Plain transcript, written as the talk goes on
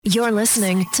You're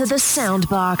listening to The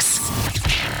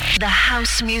Soundbox, the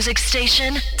house music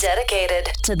station dedicated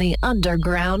to the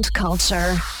underground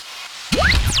culture.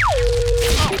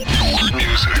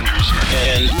 Music.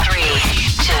 In 3,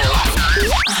 2,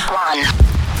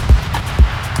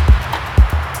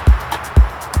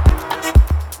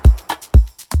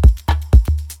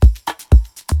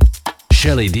 1.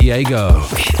 Shelly Diego.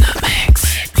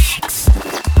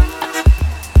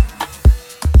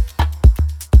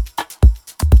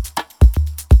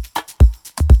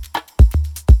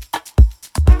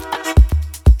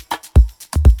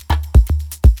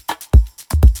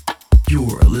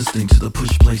 Listening to the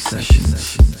Push Play Session.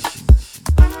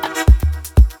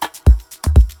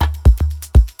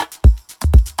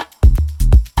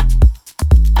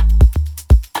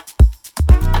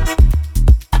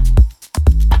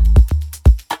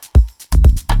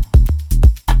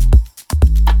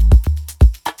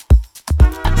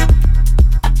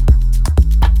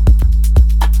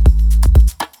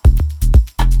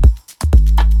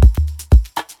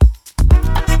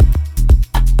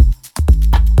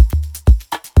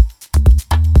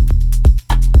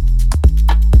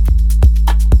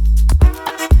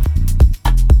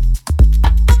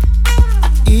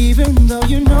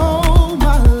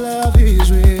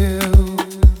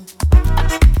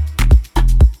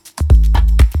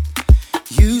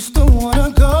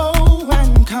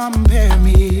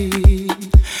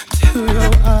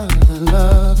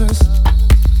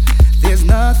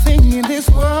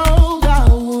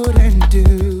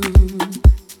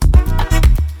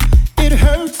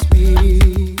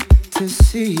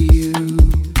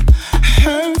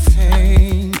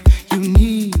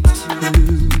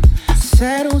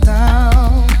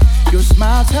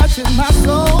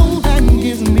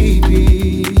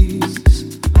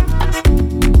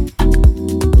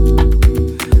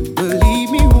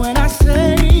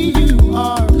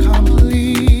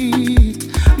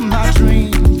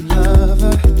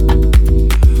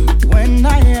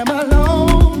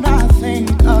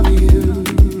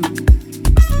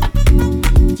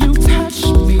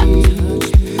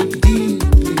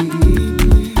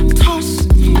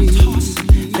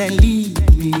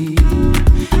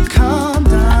 Calm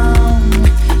down,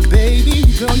 baby,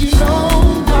 girl, you know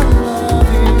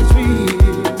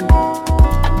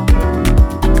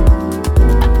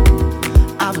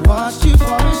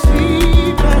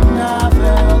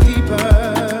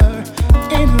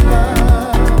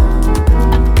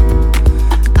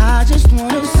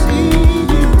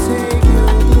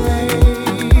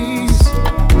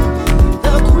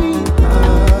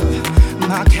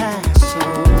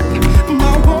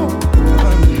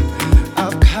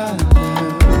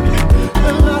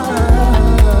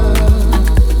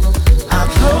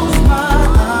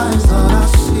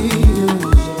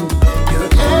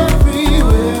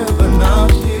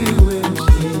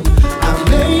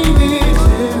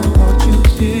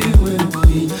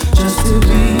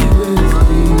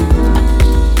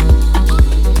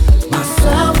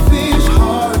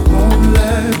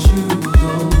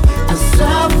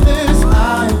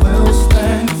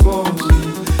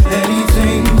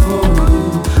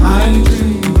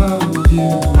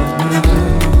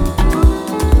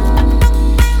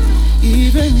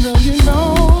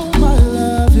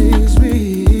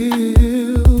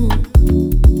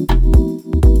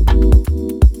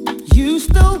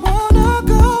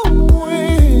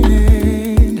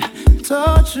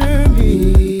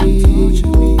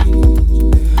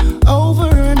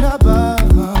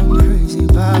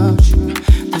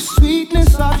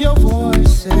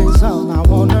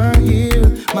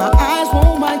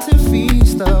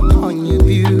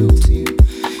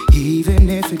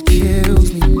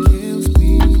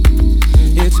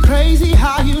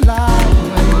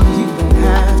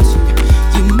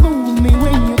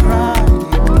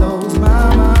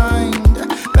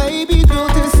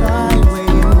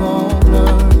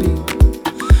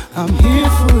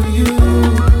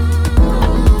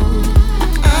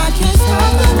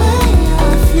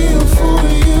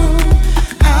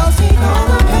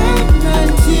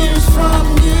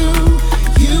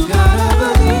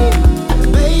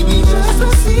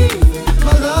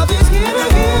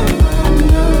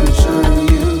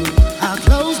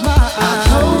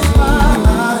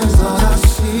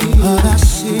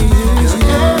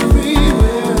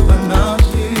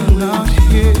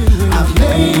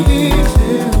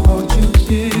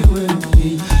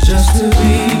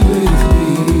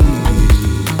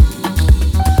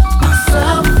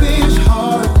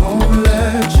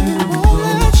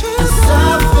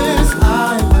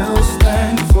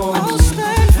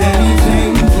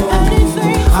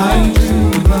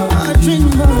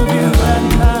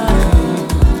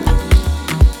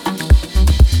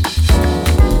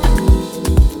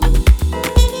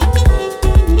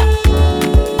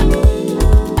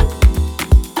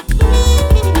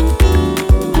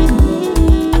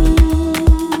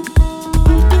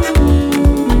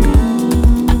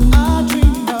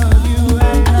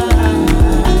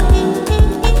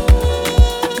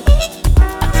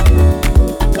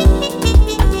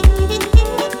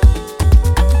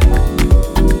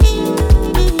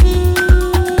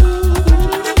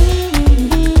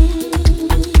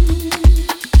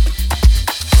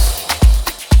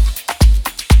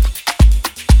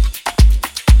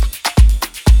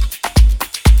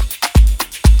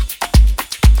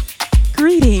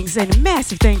Greetings and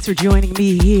massive thanks for joining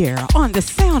me here on the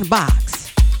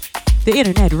Soundbox, the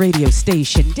internet radio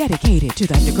station dedicated to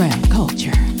the underground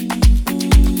culture.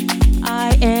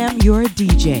 I am your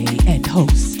DJ and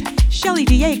host, Shelly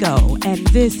Diego, and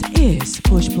this is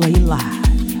Push Play Live.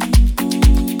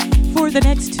 For the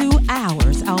next 2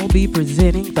 hours, I'll be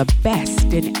presenting the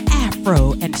best in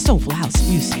Afro and Soulful House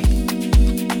music.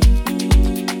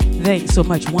 Thanks so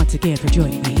much once again for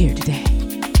joining me here today.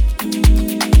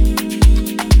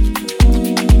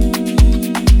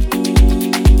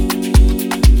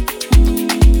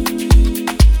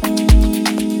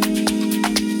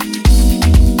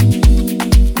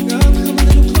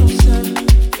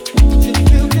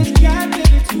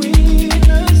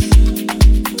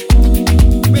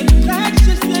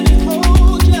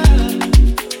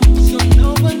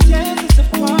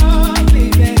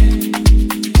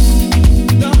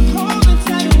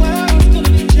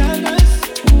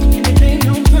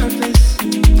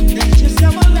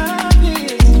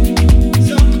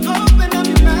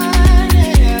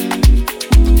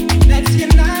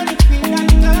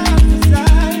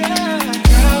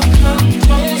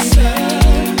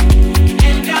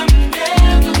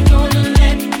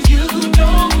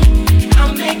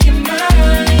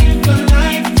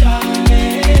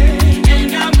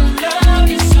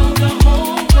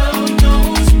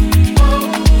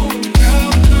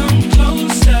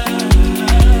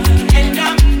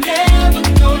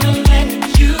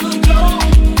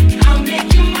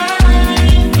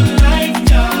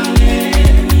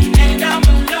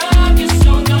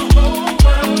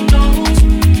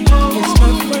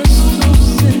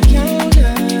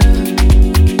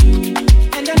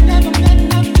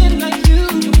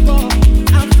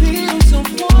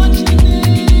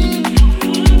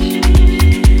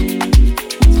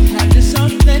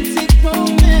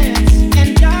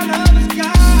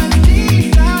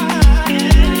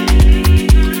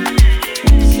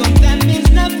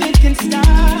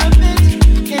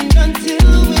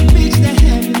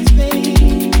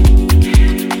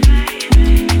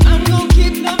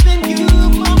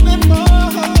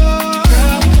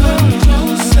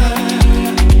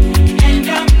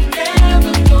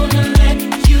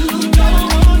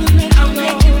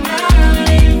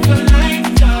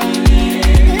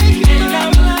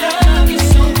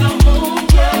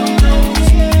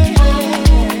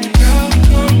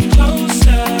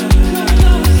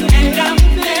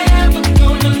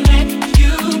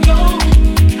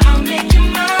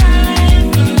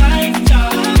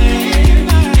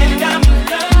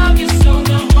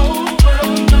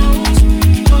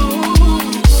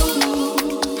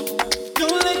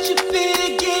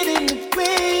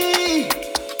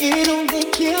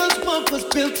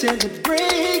 And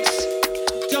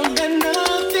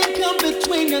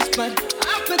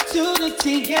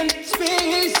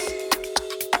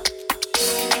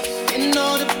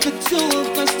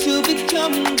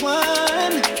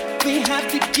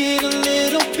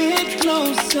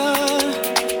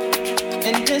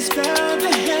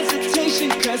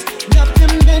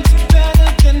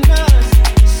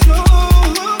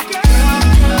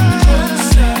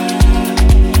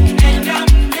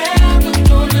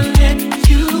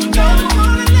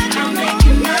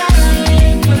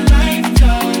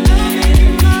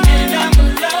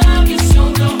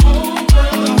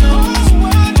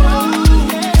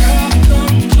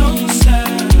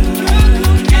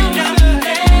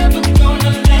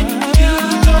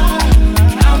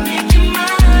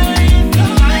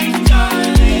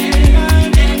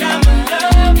I'm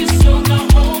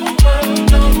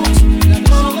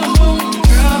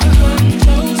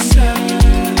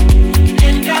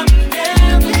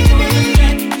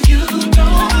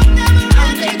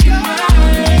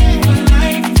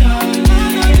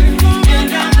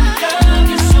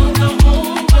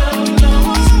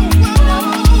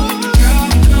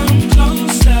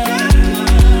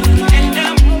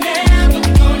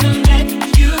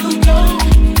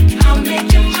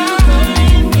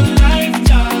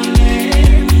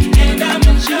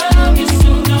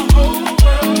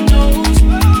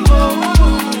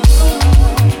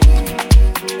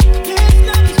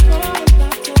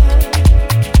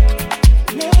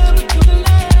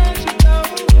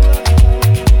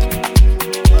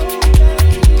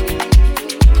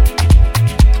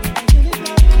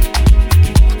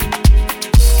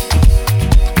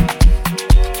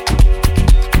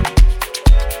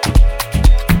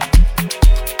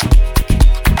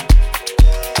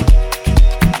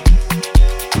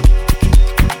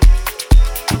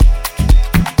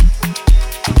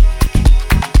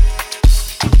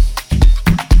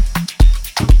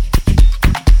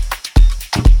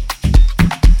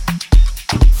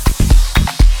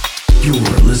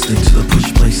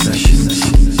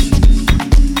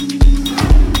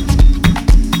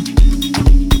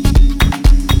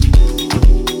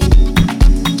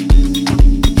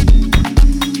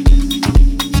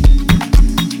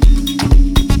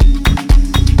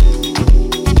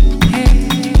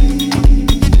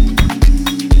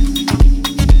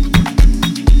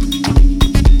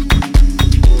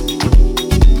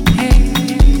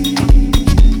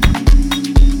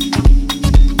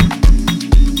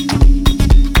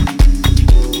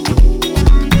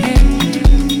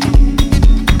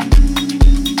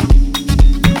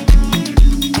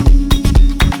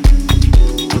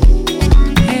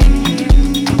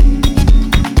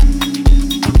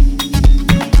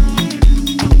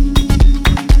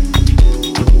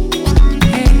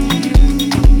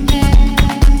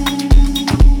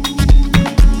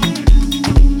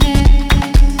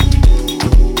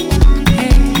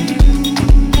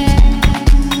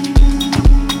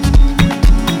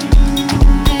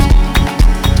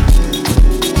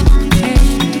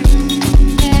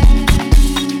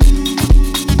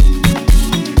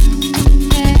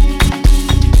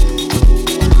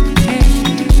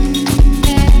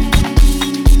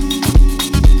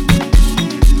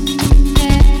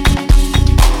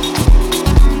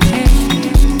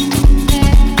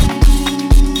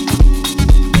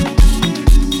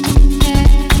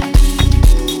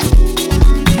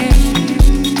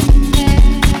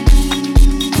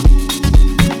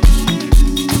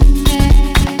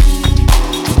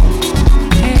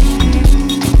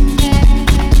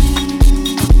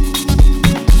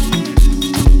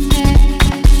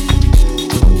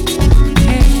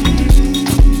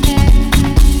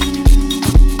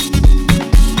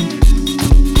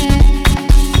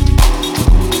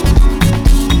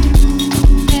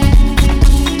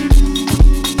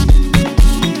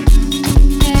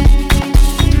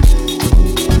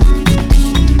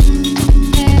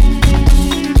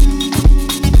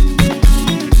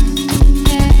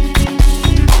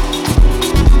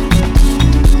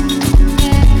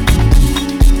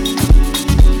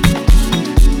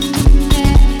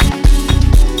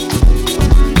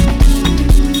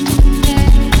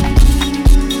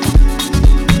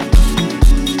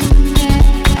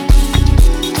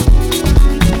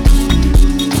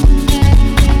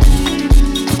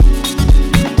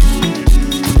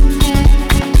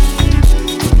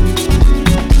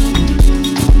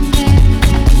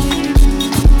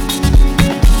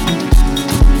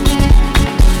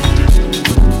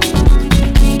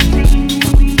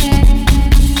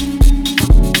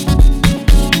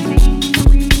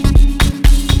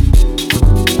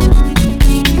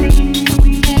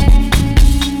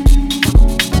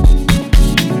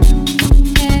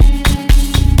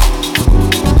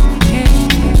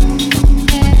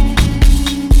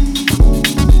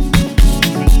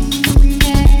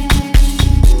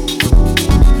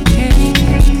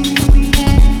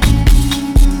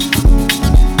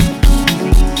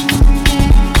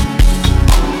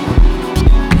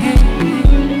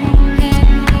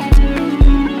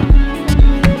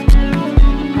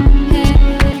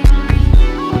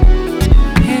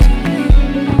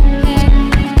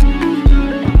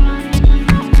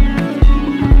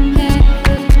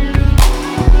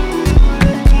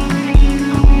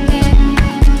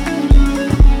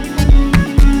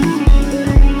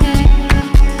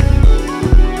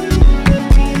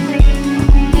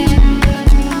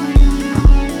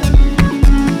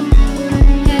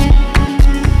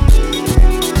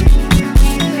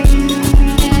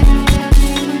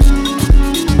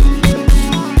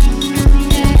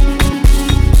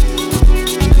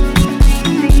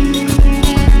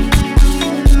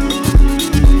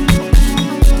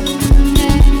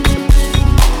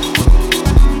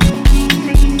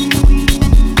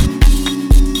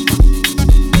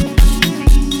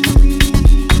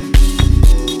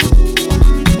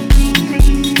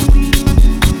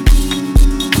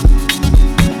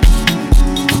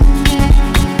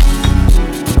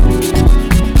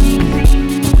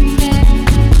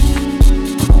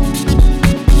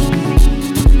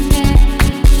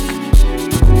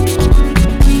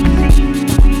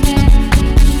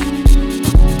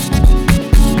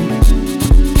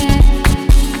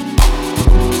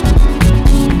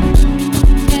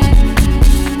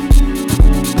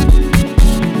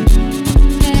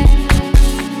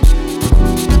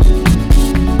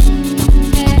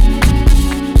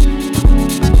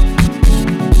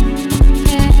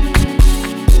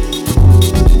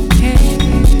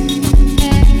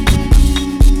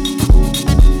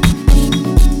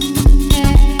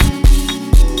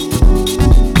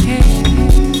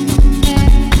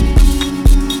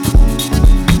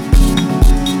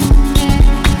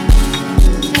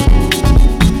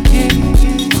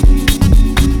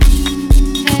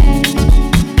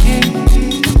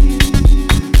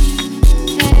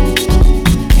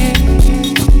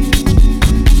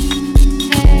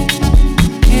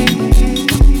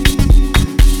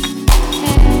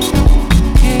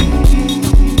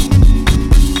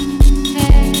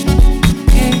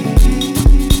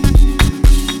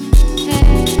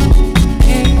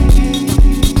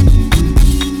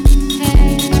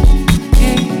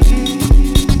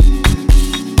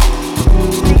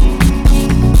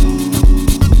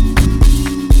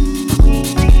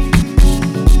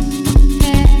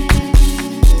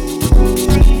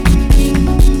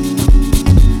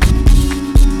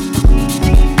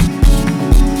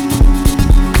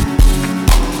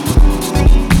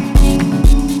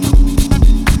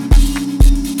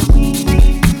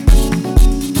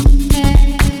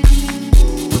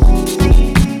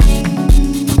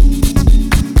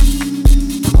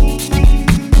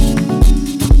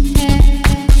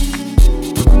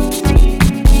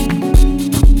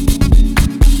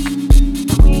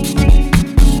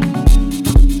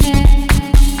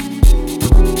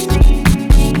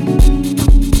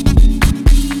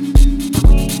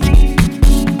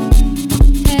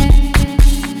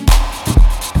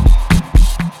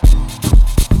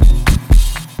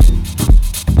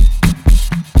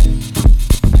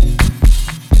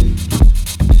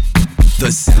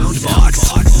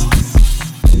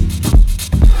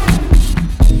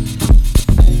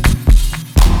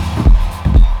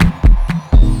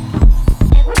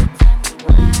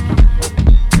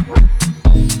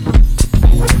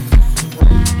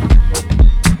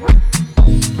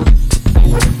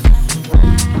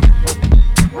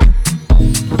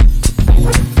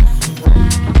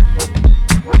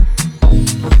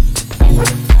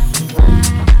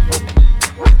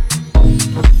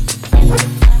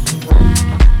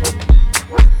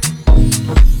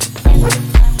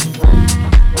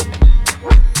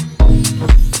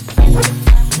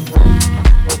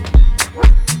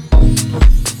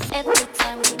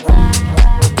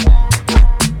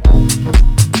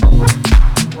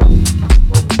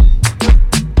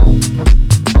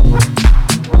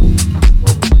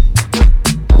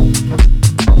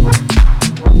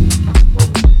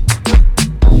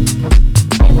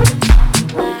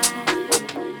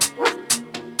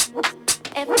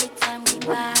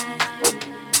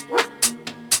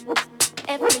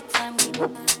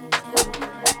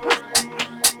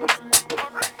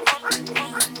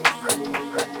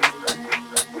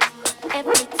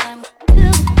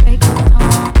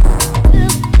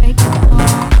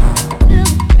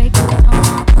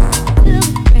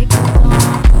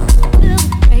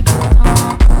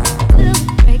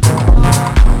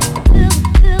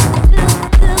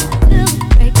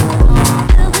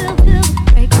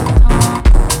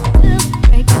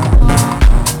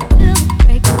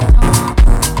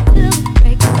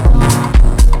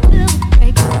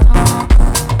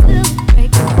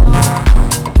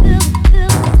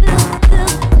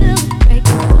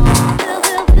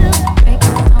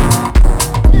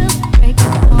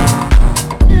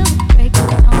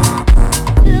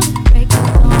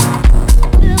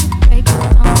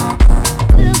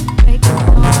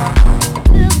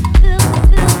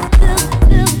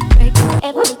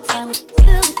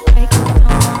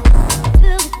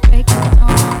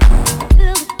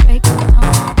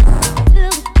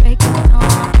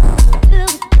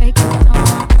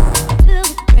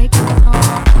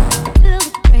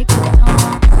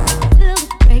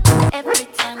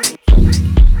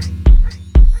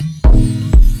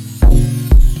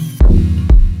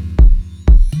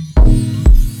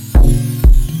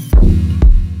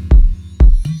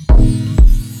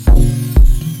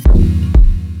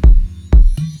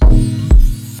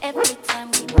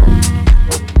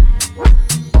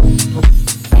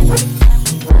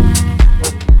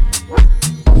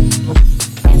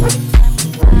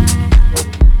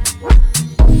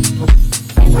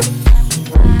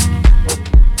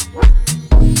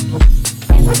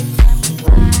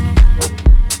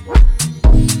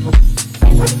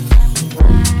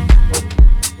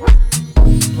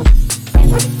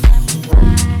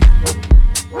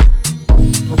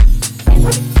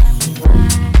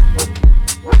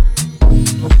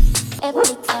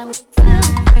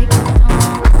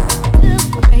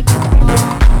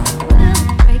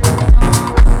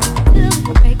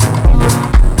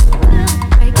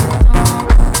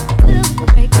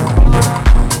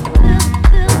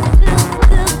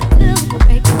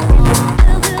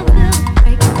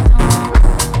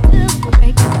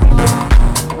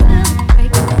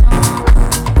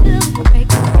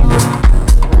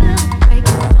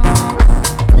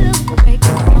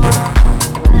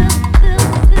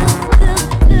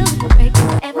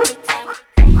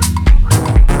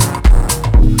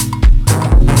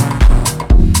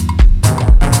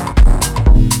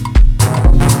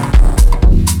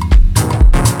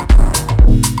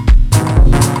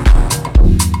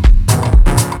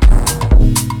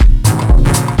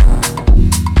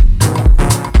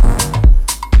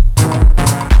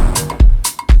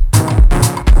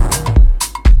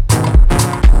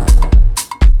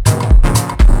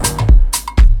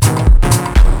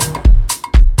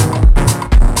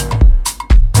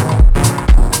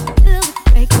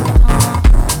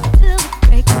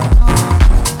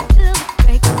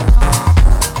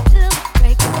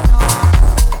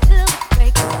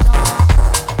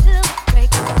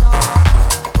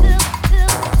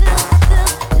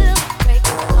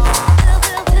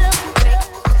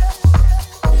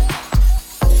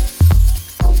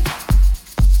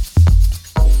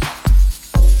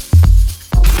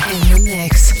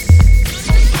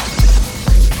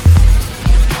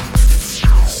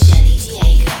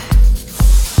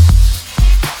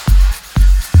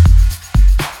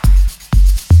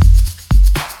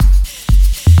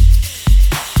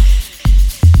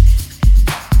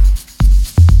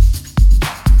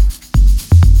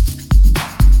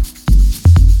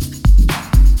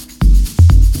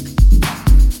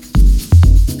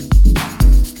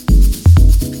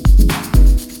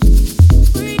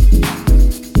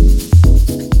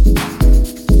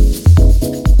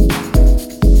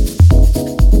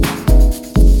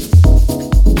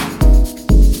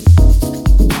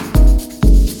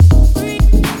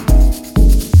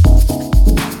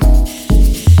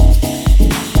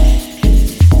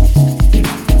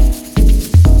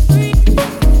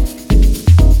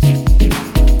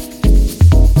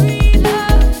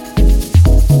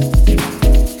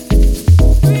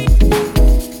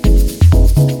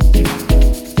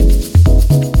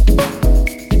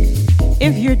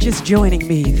just joining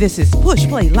me, this is Push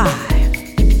Play Live,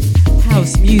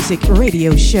 house music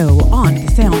radio show on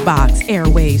the Soundbox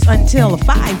airwaves until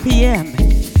 5 p.m.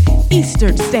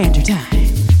 Eastern Standard Time.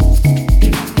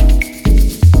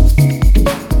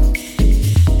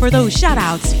 For those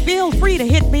shout-outs, feel free to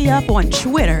hit me up on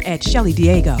Twitter at Shelly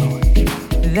Diego.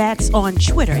 That's on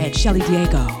Twitter at Shelly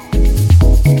Diego.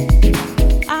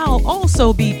 I'll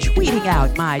also be tweeting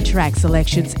out my track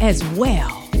selections as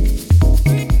well.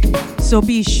 So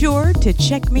be sure to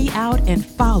check me out and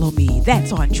follow me.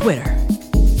 That's on Twitter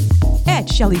at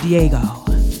Shelly Diego.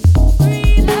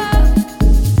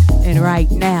 And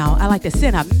right now, I'd like to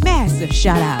send a massive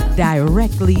shout out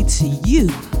directly to you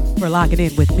for locking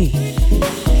in with me.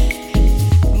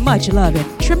 Much love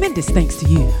and tremendous thanks to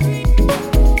you.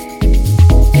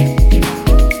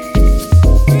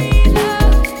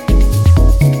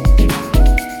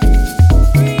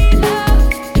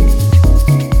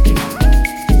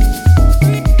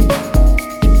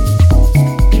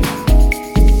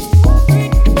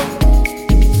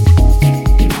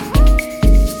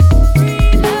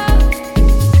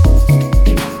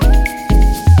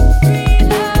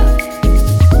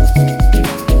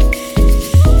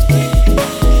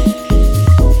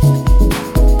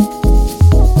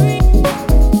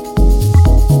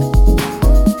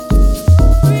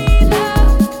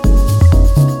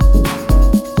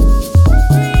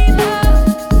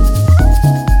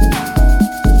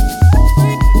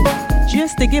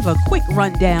 A quick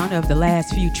rundown of the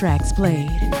last few tracks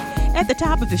played. At the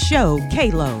top of the show,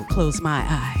 K-Lo, Close My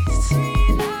Eyes.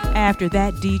 After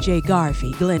that, DJ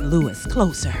Garvey, Glenn Lewis,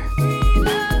 Closer.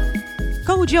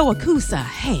 Kojo Akusa,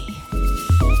 Hey.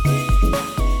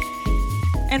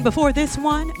 And before this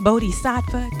one,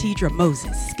 Bodhisattva, Tidra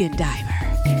Moses, Skin Diver.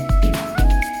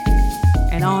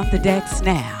 And on the decks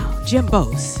now, Jim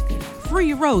Bose,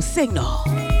 Free Row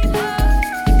Signal.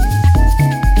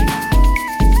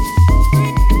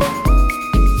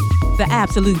 The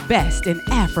absolute best in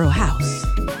Afro house,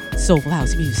 soulful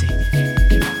house music.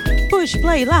 Push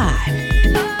Play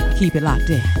Live. Keep it locked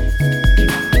in.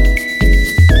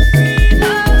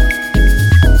 Love.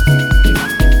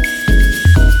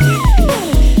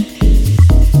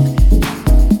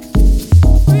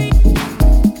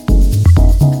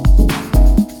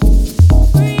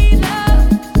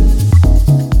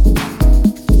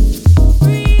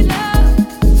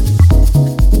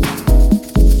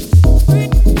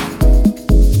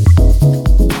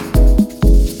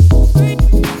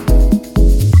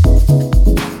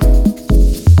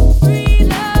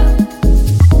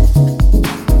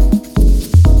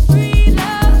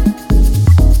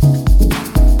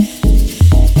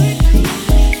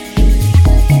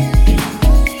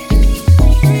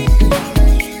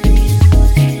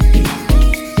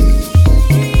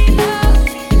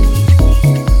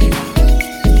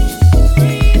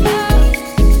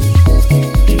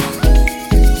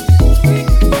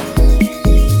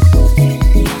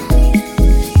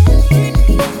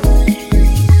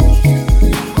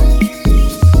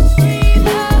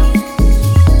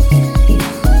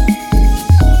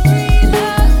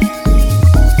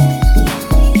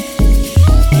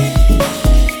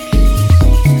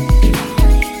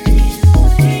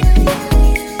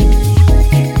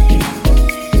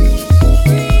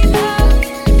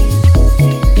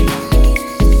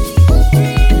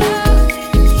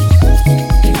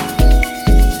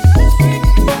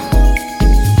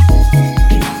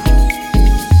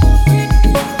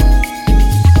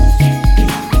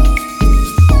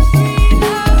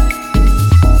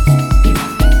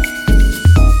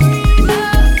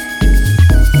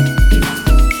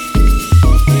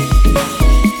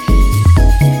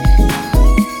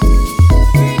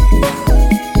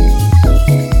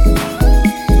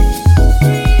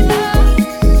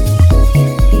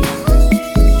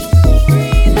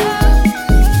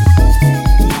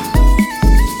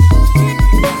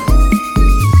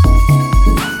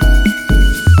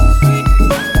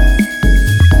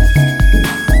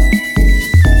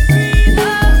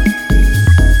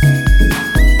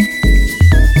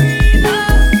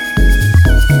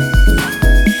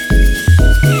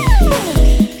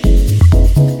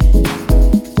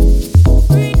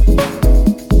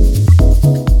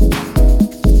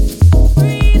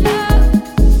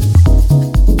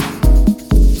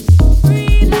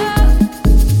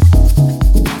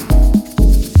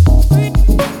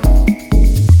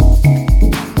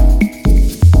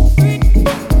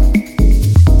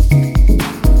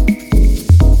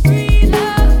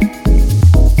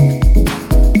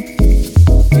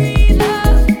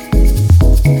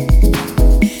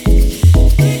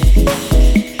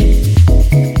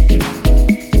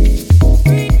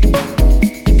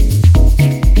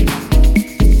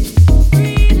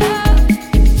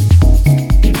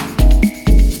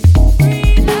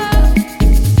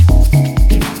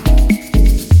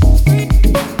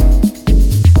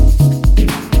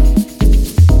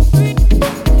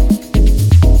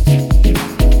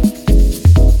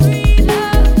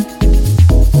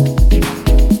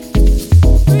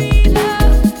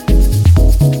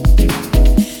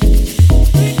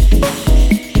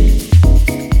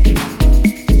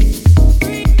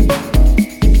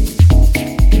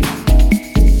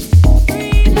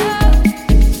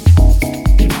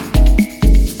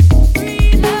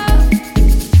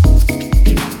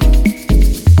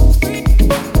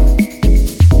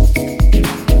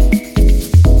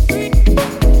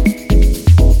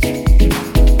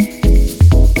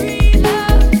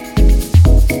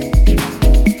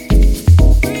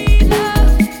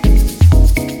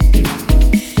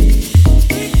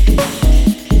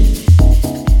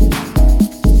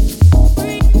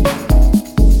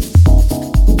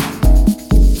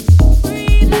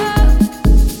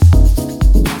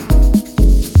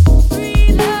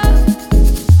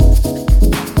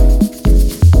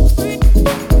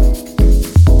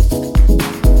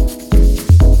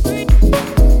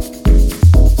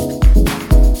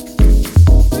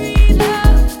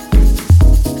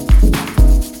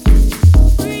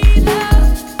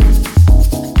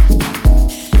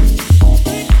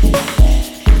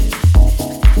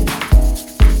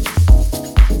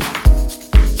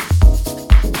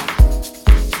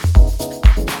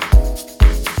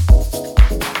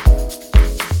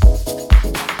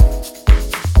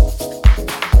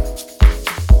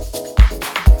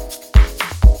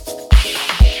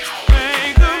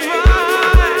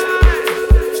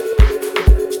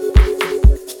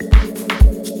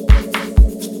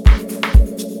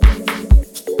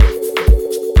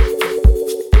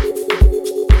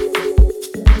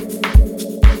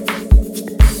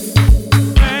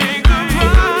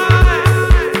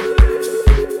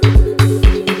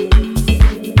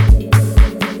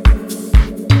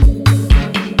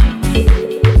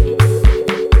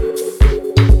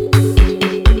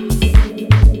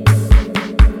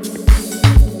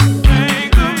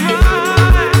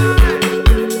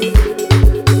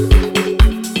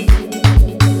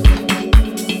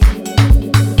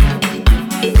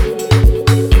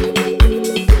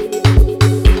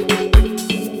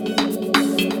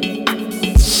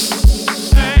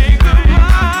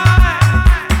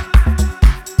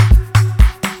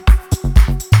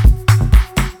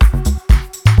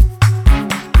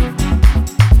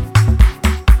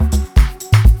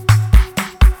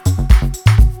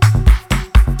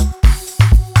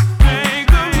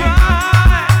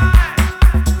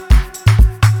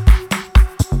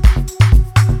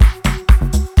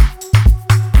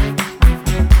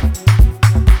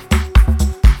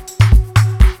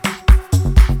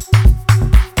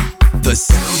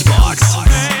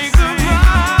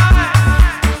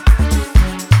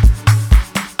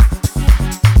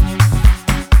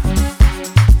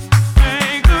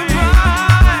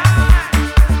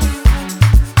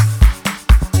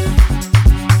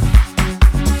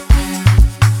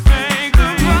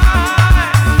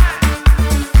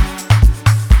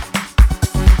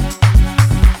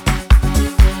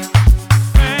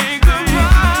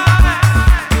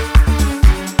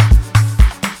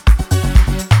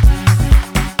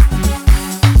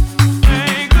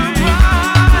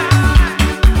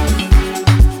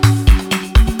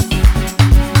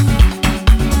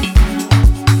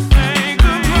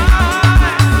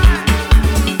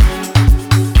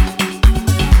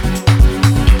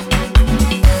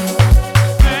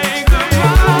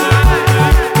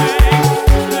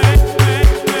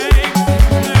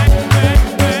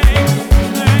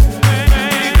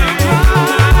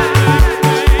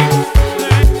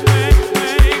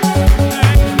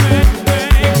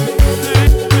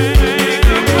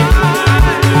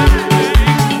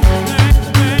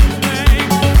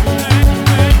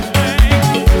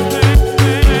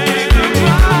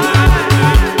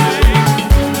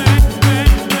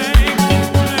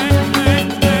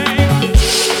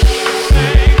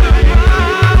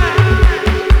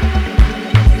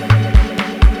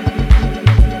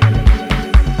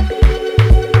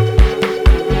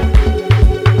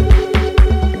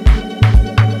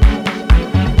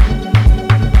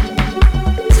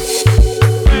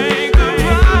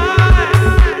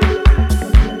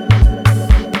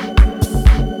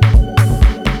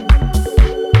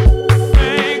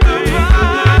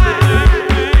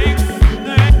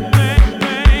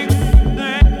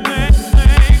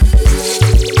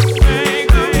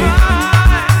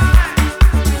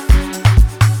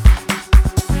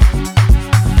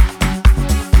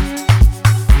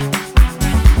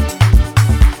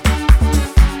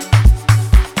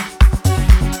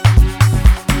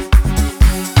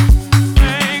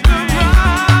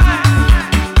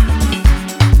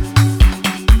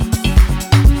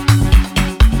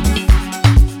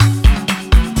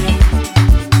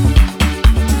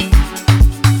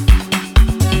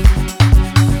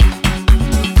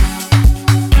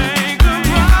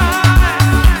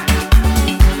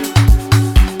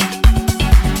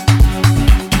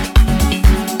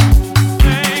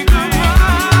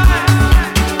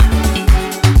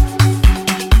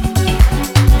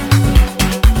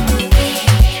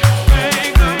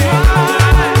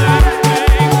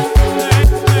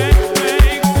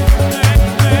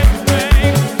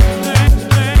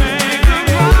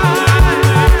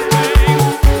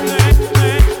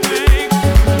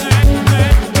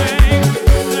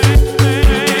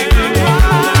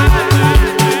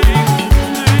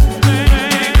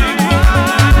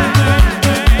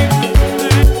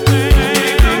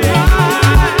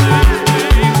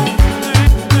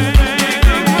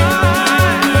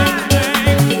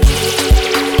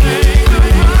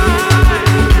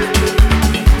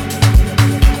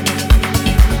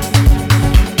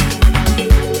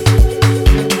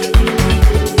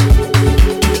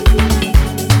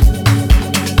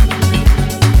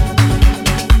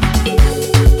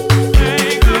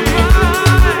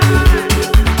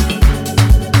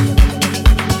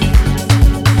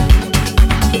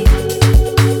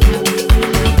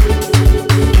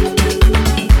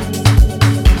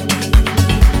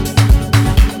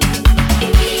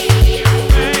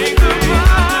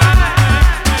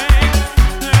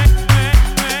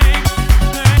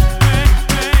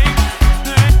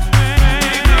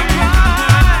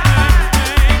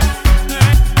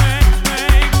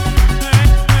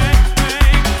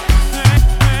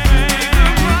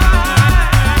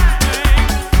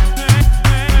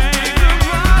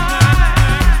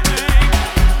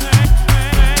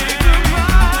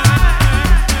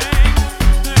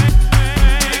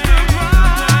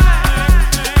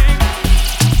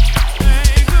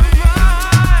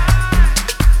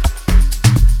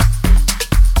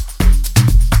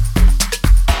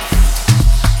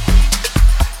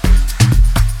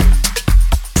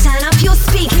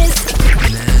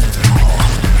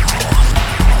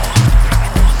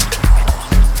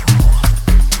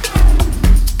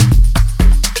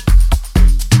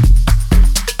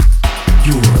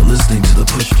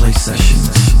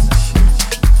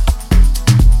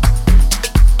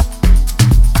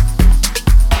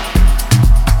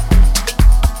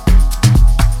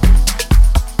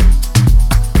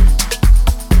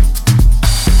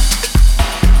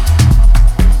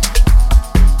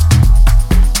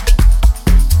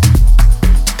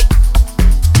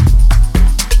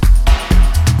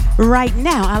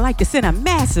 like to send a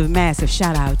massive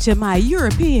shout out to my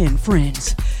European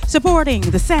friends supporting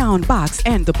the Soundbox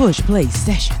and the Push Play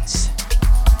sessions.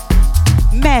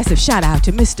 Massive shout out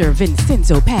to Mr.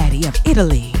 Vincenzo Patti of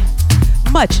Italy.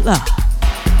 Much love.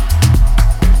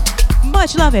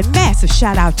 Much love and massive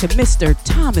shout out to Mr.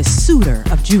 Thomas Suter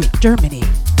of Germany.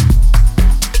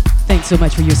 Thanks so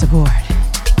much for your support.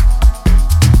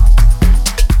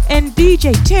 And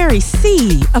DJ Terry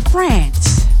C of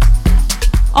France,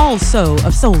 also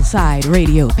of Soulside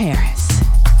Radio Paris.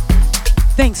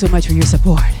 Thanks so much for your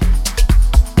support.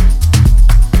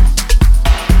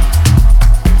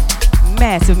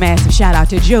 Massive shout out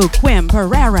to Joaquim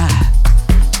Pereira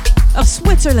of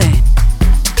Switzerland.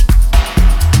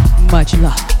 Much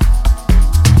love.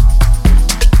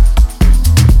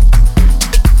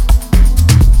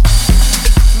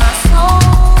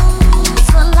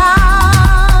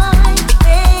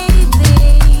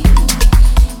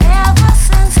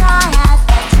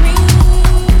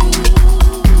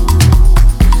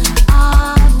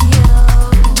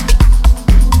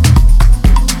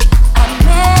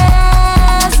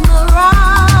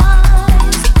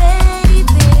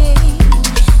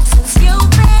 Since you've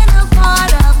been a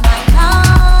part of my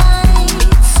life.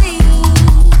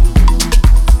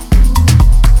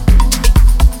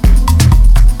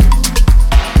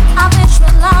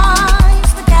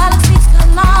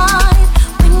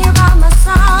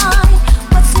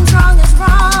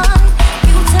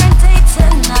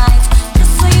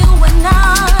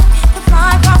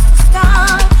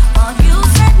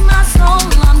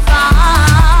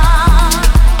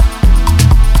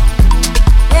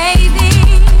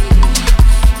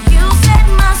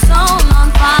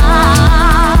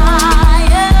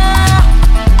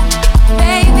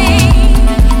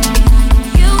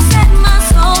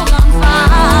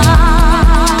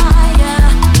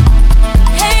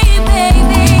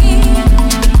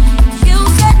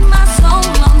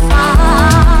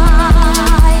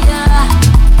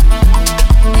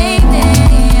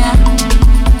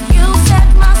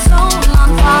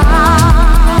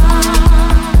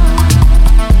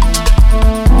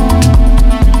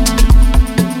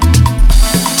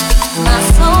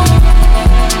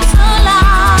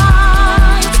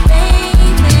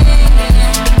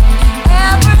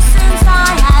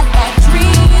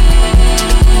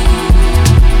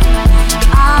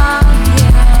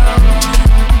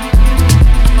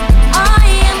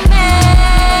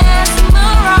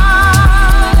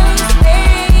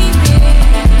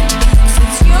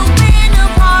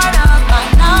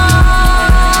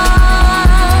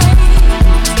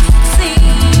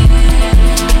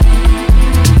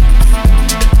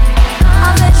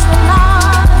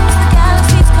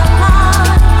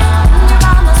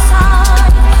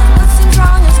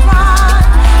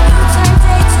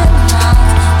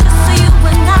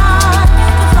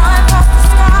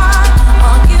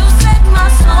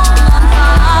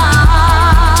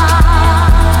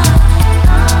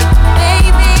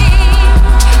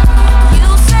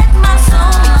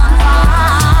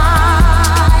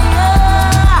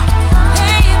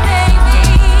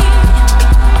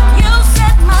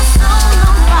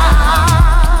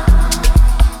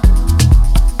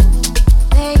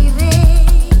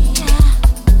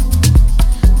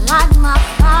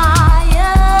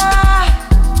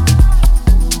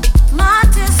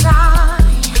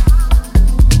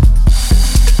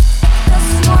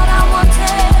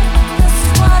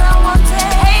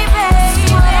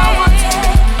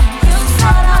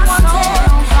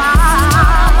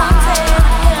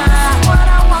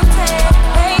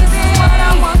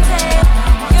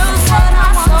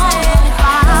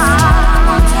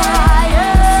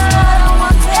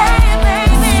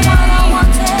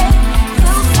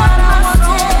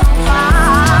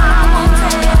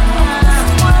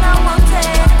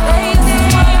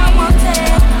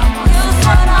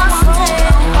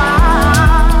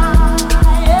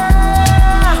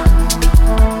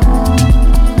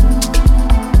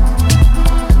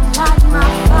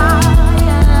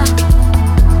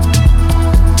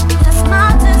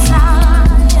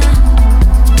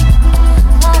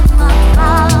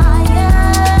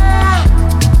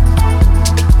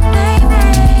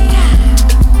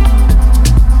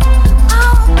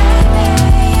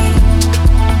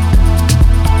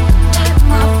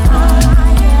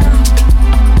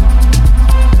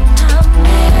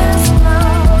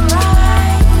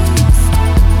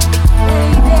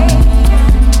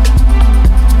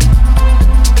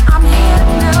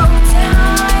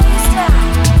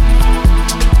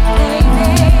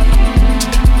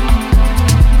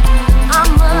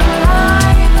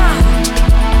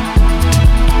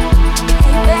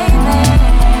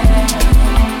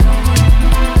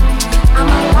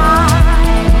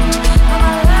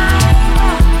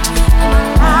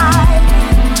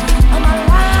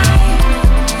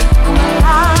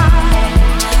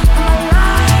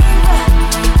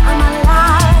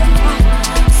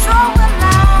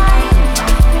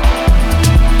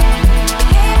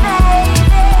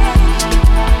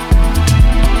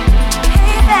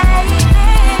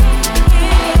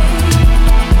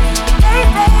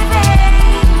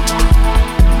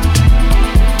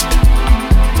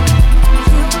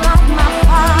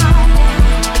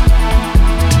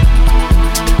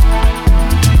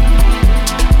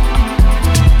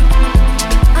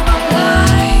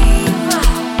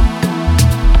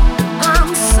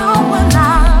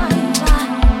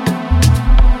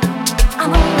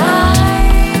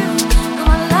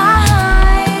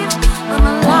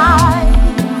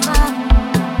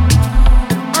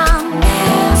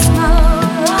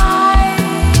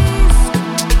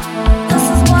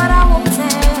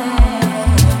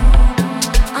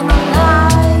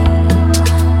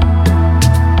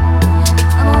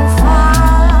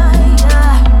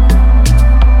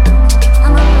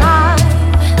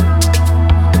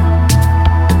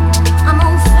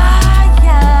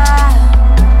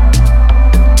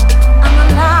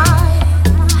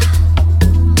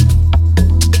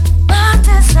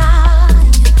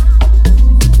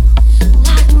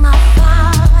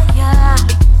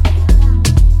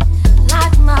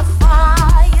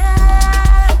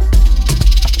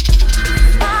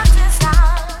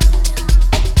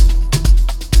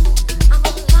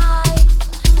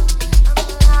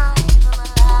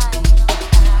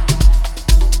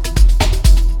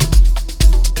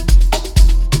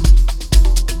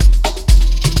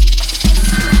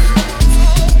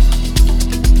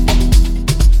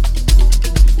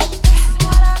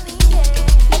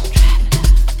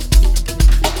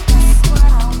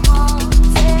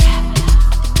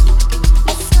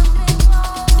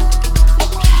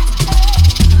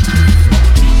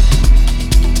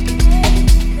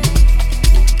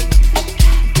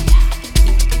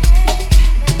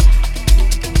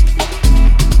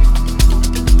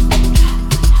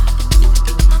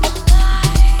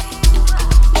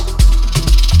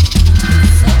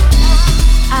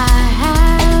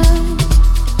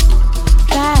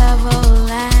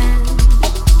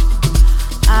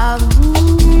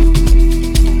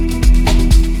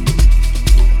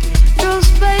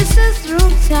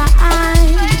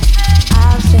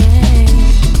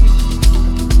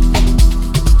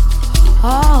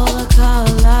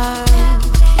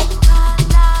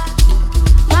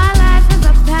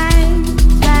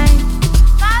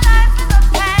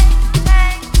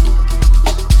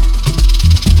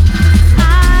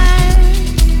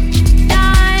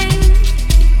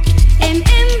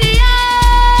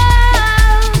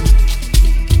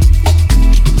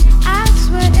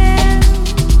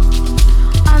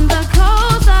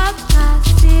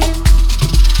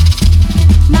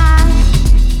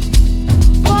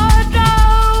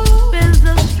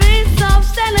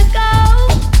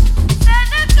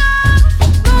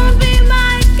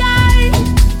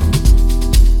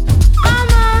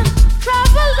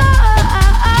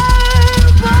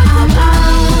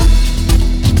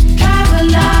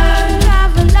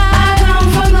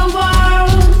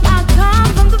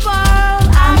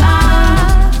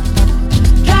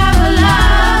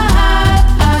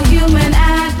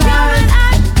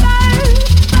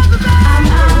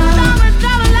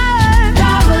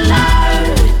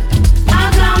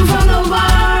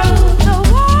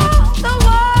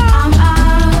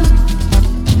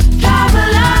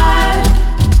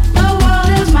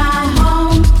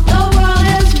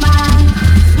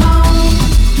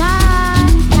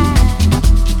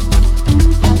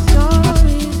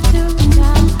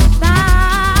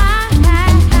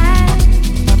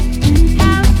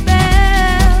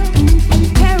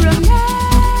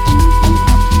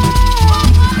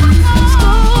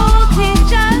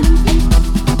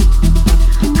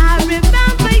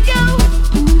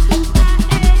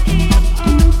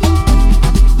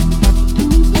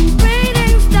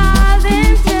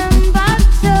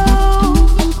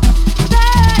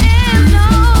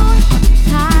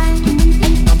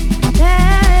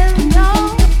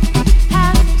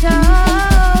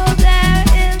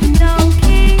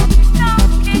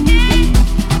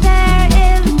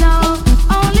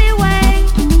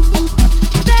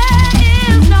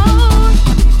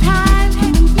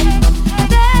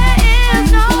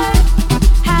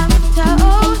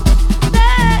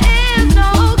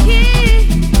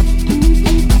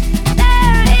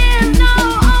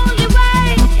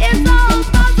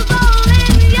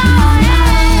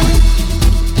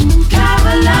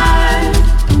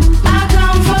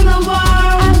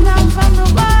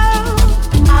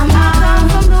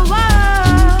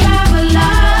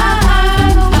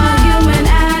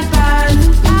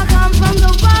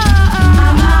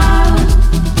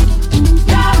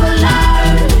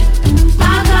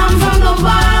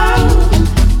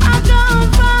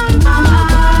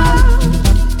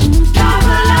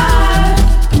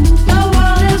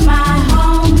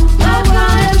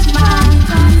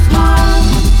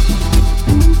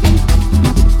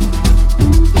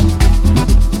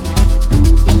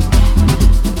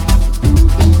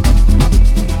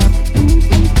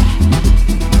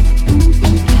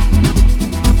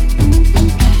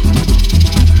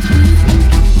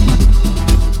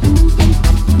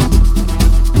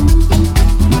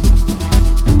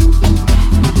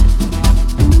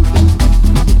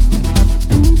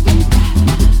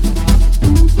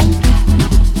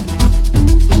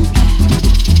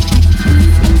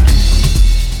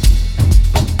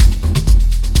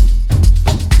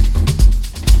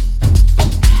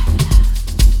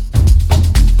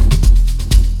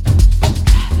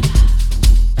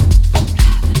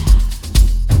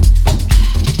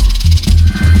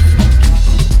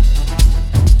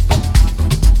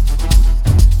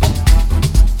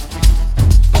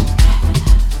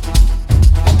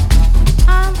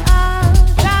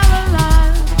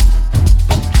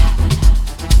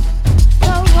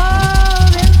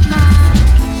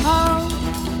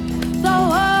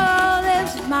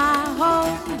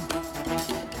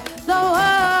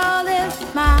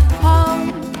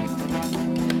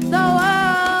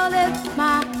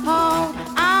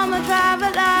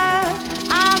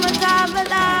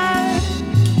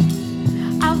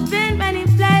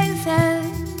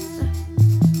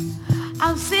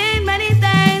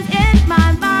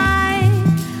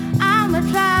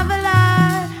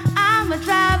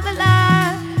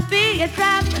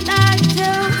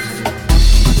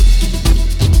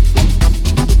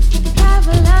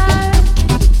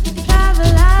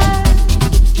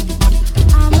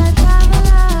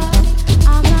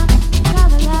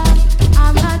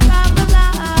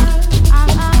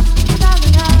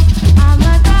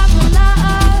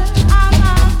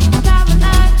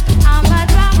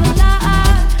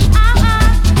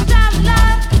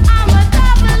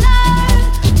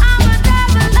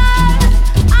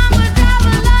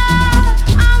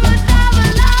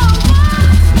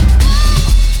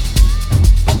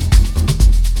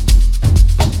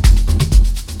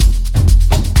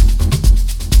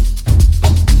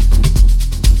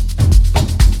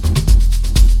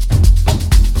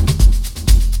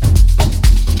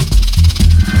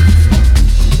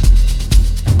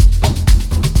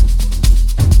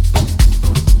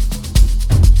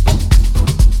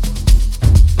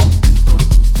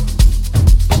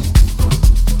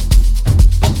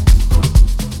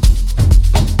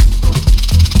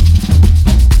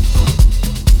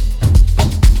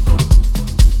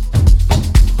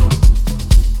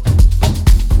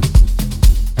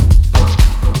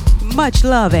 Much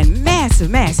love and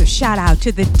massive shout out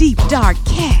to the Deep Dark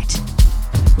Cat,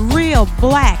 real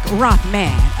black rock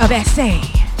man of SA,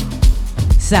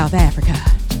 South Africa.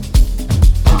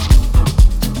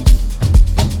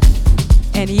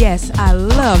 And yes, I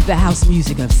love the house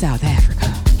music of South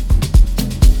Africa.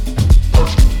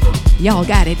 Y'all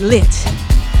got it lit.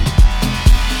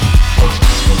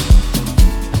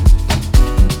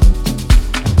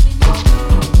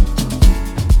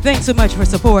 Thanks so much for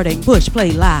supporting Push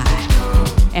Play Live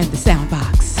and the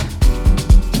Soundbox.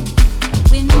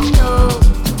 Window,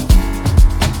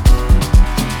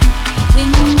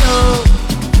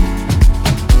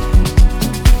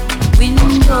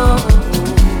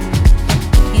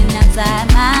 looking outside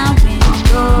my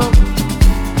window,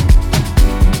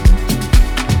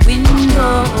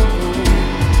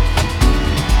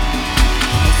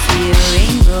 I see a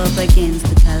rainbow up against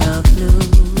the color of blue.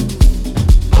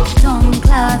 Storm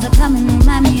clouds are coming,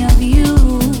 remind me of you.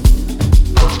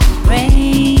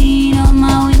 Rain on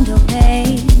my window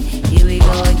pane. Here we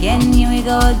go again, here we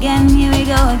go again, here we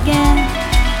go again.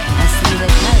 I see the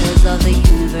colors of the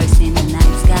universe in the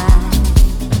night sky.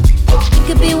 You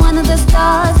could be one of the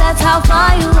stars, that's how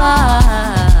far you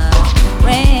are.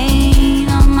 Rain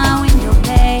on my window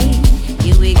pane.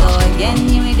 Here we go again,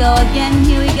 here we go again,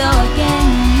 here we go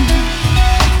again.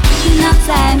 Looking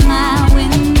outside my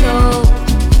window,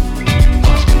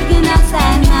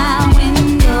 outside my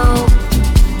window,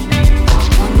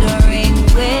 wondering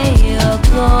where you're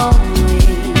going.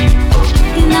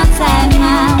 Looking outside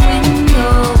my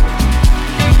window,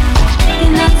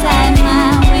 looking outside my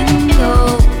window,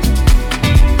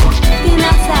 looking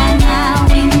outside my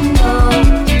window,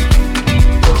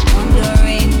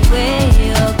 wondering where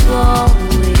you're going.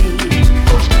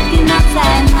 Looking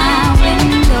outside my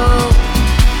window.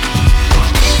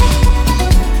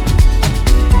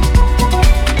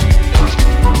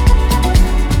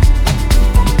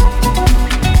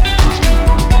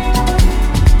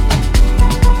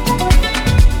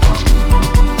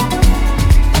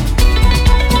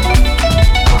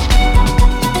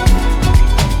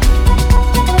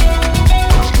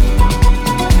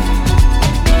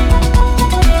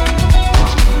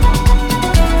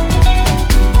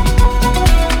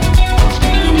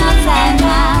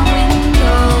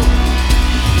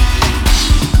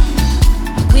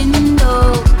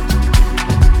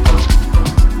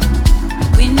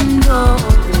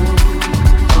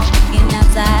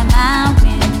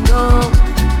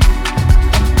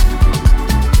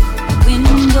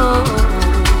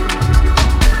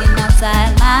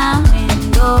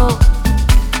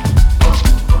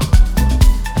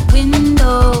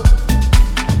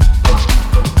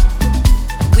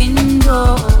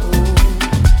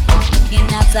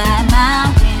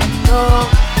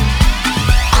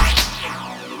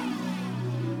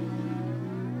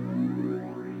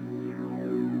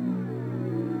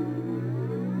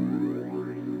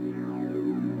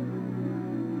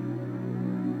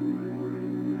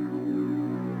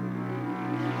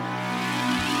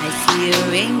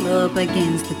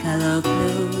 Against the color of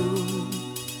blue,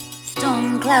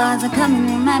 storm clouds are coming,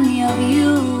 remind me of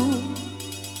you.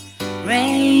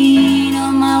 Rain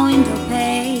on my window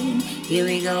pane. Here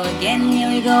we go again, here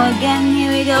we go again,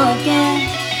 here we go again.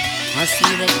 I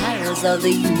see the colors of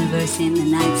the universe in the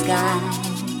night sky.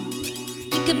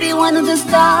 You could be one of the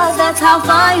stars, that's how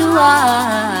far you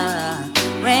are.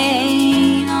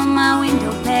 Rain on my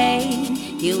window pane.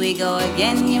 Here we go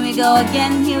again, here we go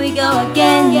again, here we go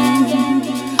again.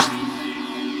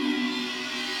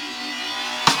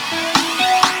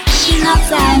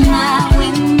 Outside my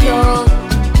window,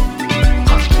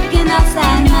 looking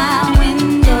outside my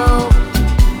window,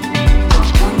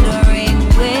 wondering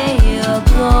where you're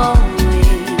going.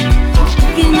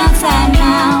 Looking outside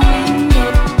my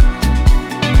window,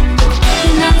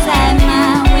 looking outside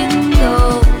my window,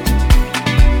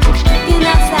 looking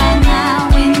outside my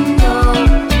window,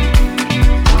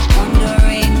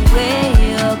 wondering where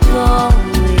you're going.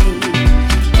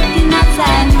 Looking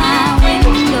outside my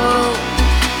window.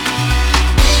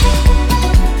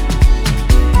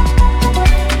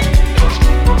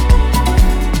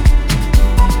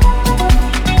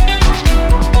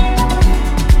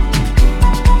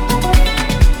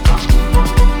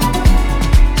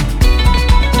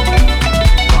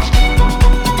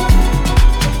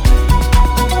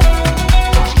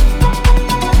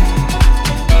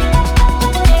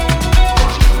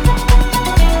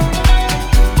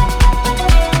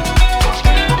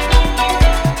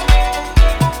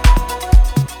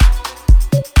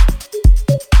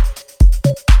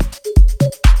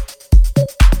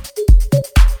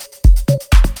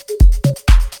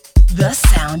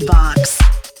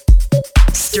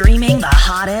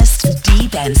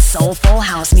 deep and soulful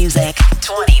house music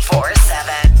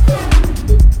 24/7.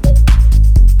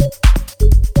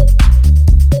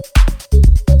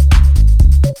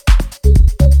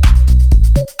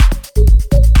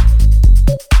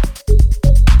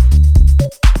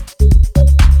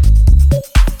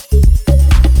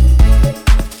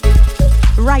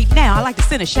 Right now, I'd like to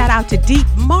send a shout out to Deep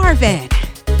Marvin.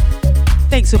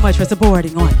 Thanks so much for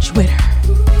supporting on Twitter.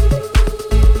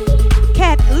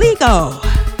 Cat Ligo,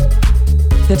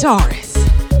 guitarist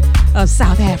of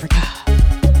South Africa.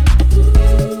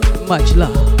 Much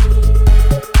love.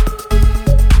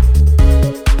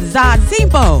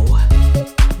 Zazimbo,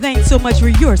 thanks so much for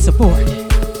your support.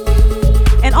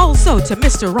 And also to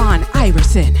Mr. Ron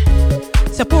Iverson,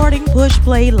 supporting Push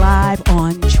Play Live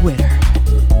on Twitter.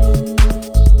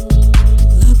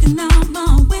 Looking out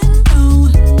my window,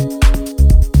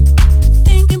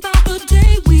 thinking about the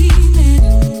day we met.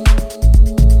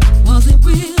 Was it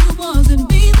real? Was it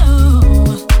me though?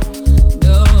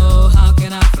 No, how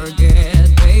can I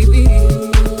forget, baby?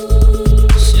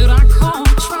 Should I call,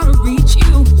 try to reach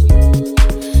you?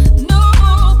 No,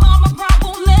 mama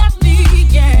probably let me,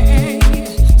 yeah.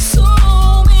 So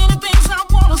many things I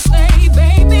wanna say,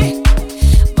 baby,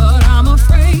 but I'm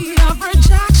afraid of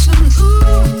rejection.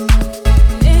 Ooh,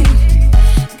 yeah.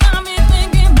 Got me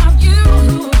thinking about you.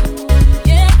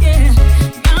 Yeah, yeah.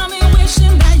 Got me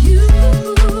wishing that you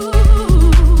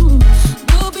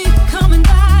will be coming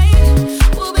back.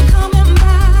 We'll be coming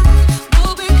back.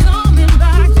 We'll be coming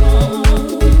back home.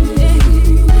 Yeah.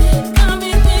 Got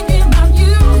me thinking about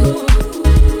you.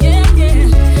 Yeah, yeah.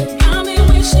 Got me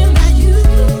wishing that you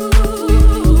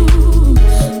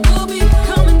will be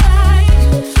coming back.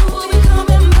 We'll be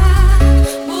coming back.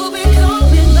 We'll be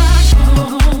coming back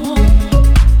home.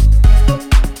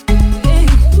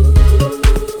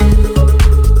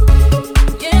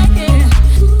 Yeah, yeah.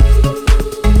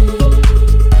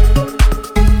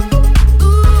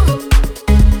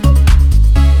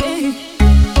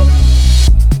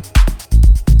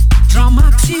 Draw my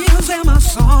tears and my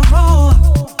sorrow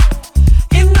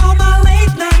in all my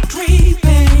late night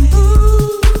creeping.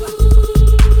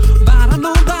 But I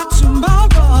know that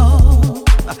tomorrow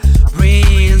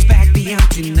brings back the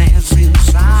emptiness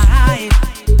inside.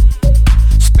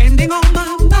 Spending all my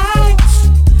nights,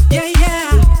 yeah,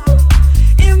 yeah,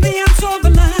 in the arms of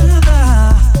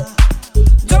another.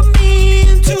 Don't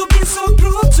mean to be so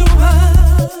cruel to her,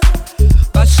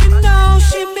 but she knows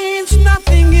she means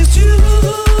nothing is you.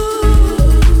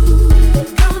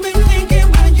 Got me thinking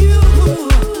about you.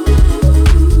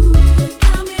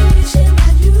 Got me wishing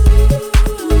that you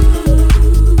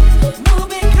will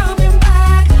be coming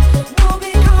back. Will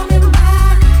be coming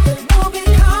back. Will be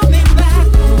coming back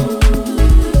home.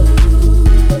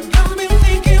 Got me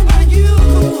thinking about you.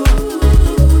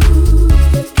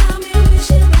 Got me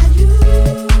wishing that you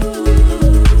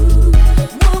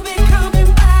will be coming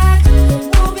back.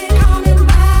 Will be coming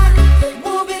back.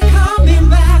 Will be coming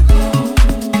back home.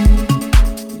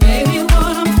 Baby,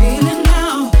 what I'm feeling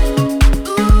now,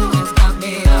 ooh, it's got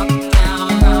me up, down,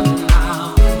 round and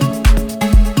round.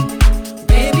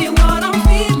 Baby, what I'm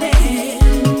feeling,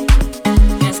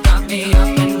 it's got me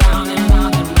up and down and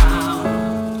round and round.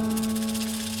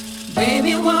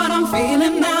 Baby, what I'm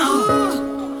feeling now,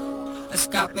 it's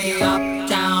got me up,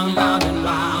 down, round and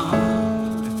round.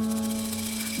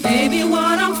 Baby,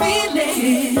 what I'm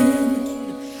feeling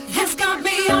has got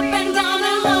me up and down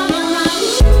and round and round.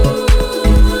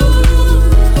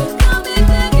 Got me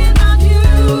thinking about you.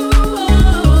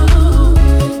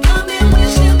 Got me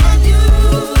wishing that you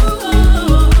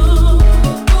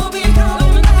will be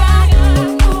coming back.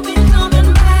 Will be coming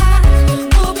back.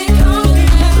 Will be coming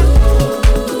back.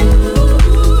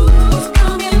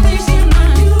 Got me thinking about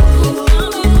you. Got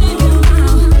me thinking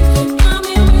about. Got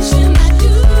me wishing that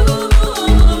you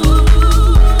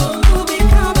will be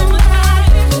coming back.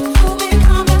 Will be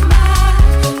coming back.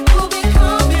 Will be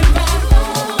coming back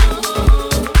home.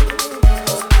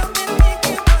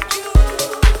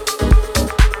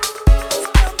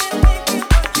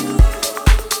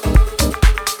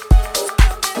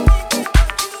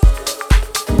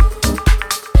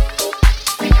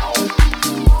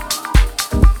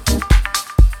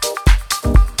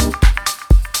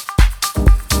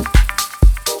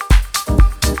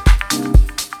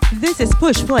 This is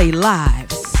Push Play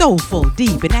Live, soulful,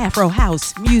 deep, and Afro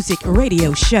house music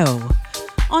radio show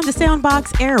on the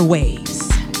Soundbox airwaves.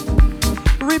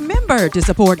 Remember to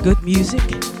support good music.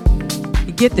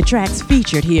 Get the tracks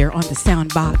featured here on the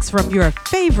Soundbox from your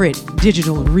favorite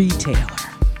digital retailer.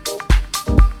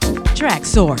 Track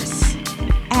Source,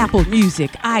 Apple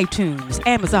Music, iTunes,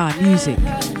 Amazon Music,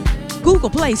 Google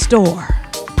Play Store,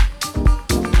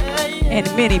 and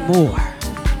many more.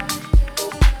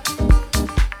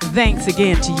 Thanks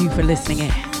again to you for listening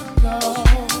in.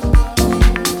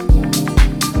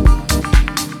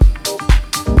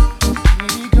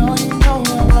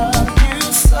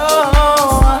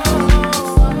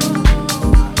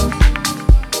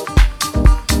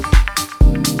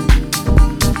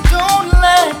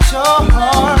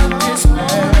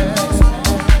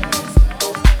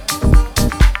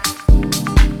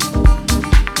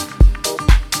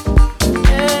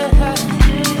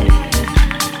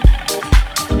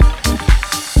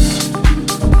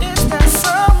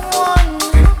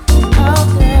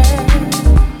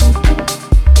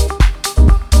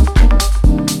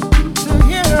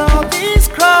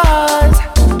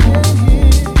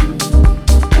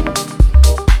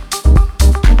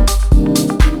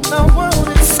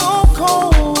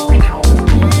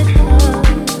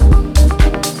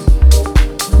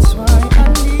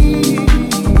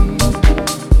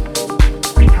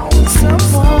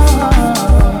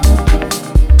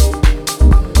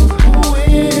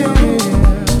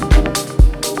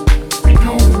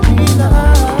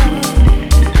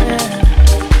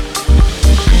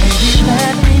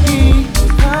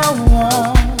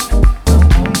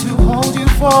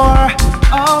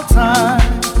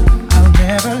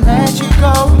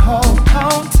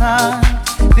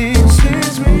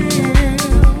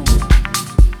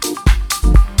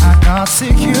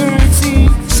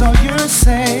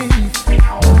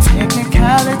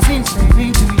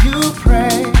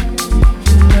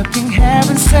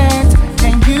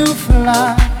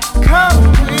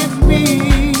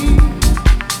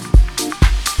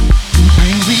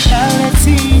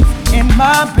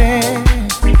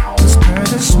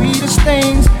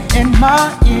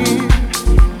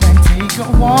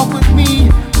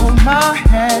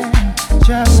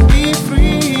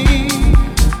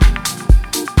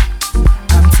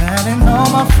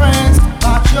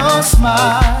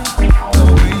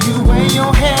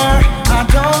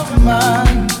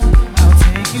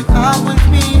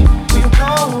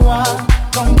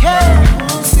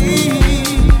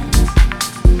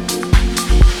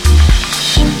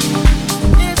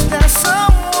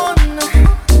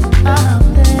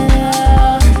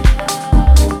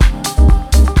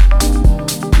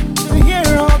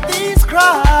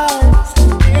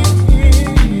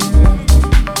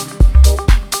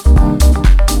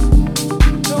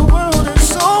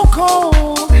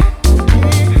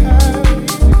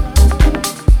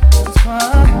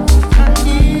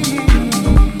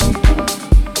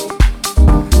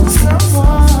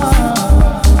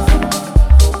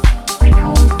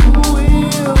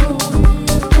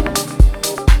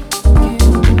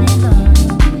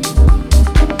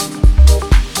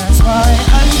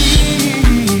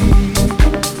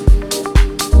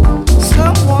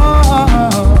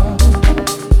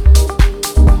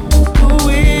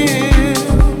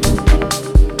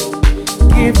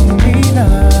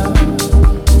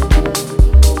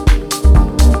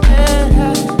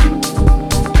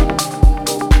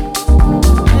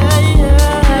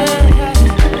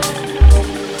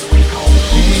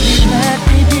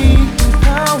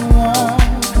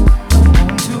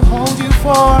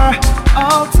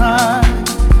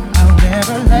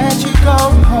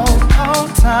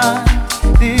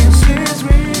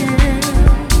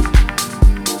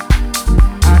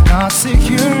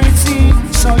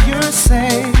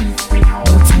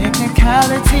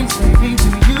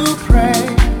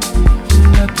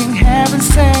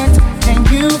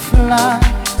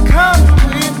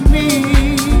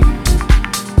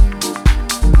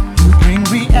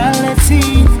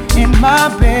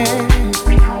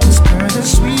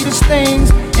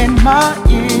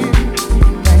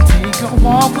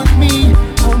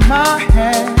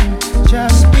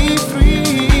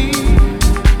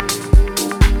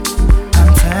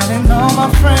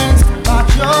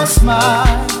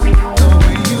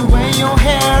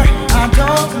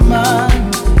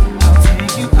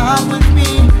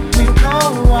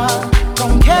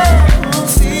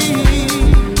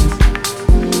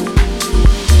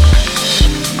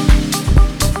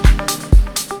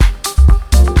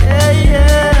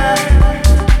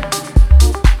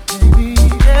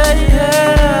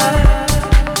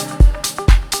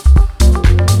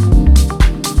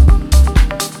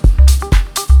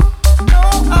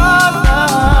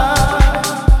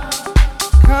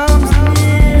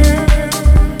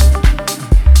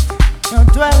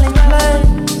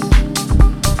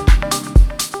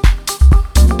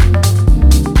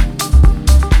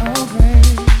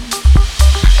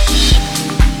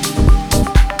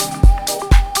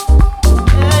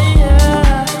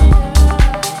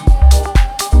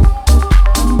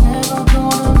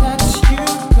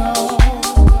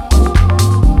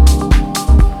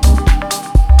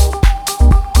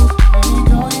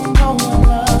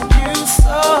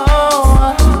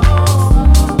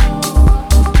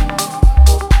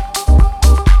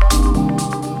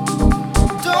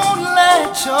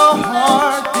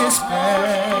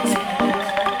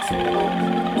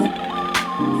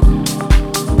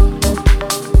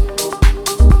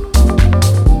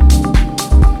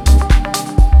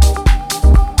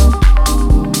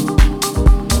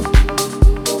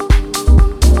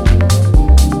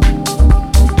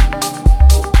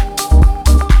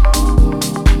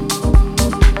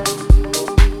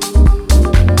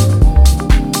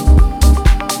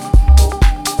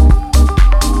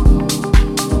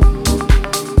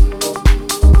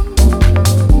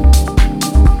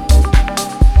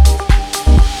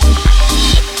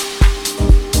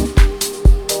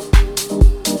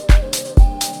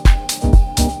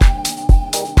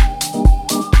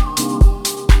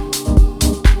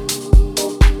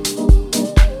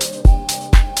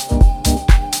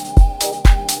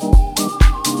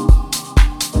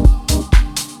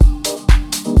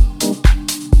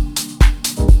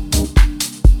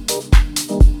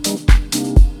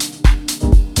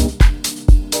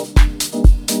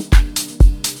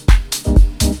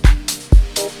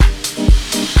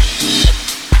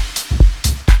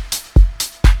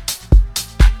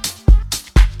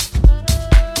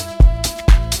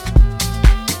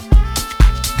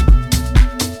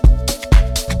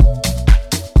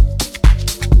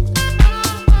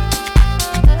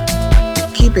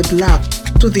 keep it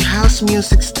locked to the house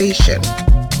music station,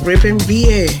 Rhythm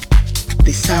VA,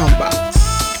 the Soundbox.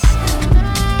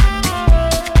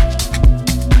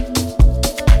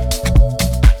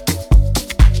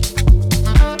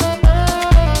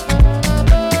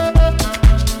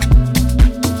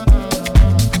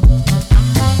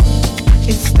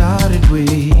 It started with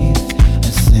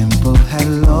a simple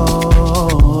hello.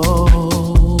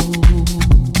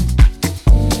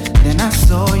 Then I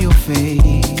saw your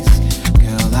face,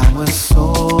 girl, that was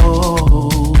so,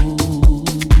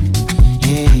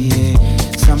 yeah.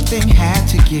 Something had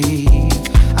to give.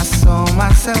 I saw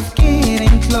myself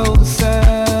getting closer.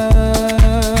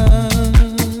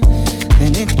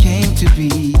 Then it came to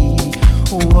be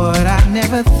what I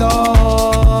never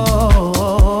thought.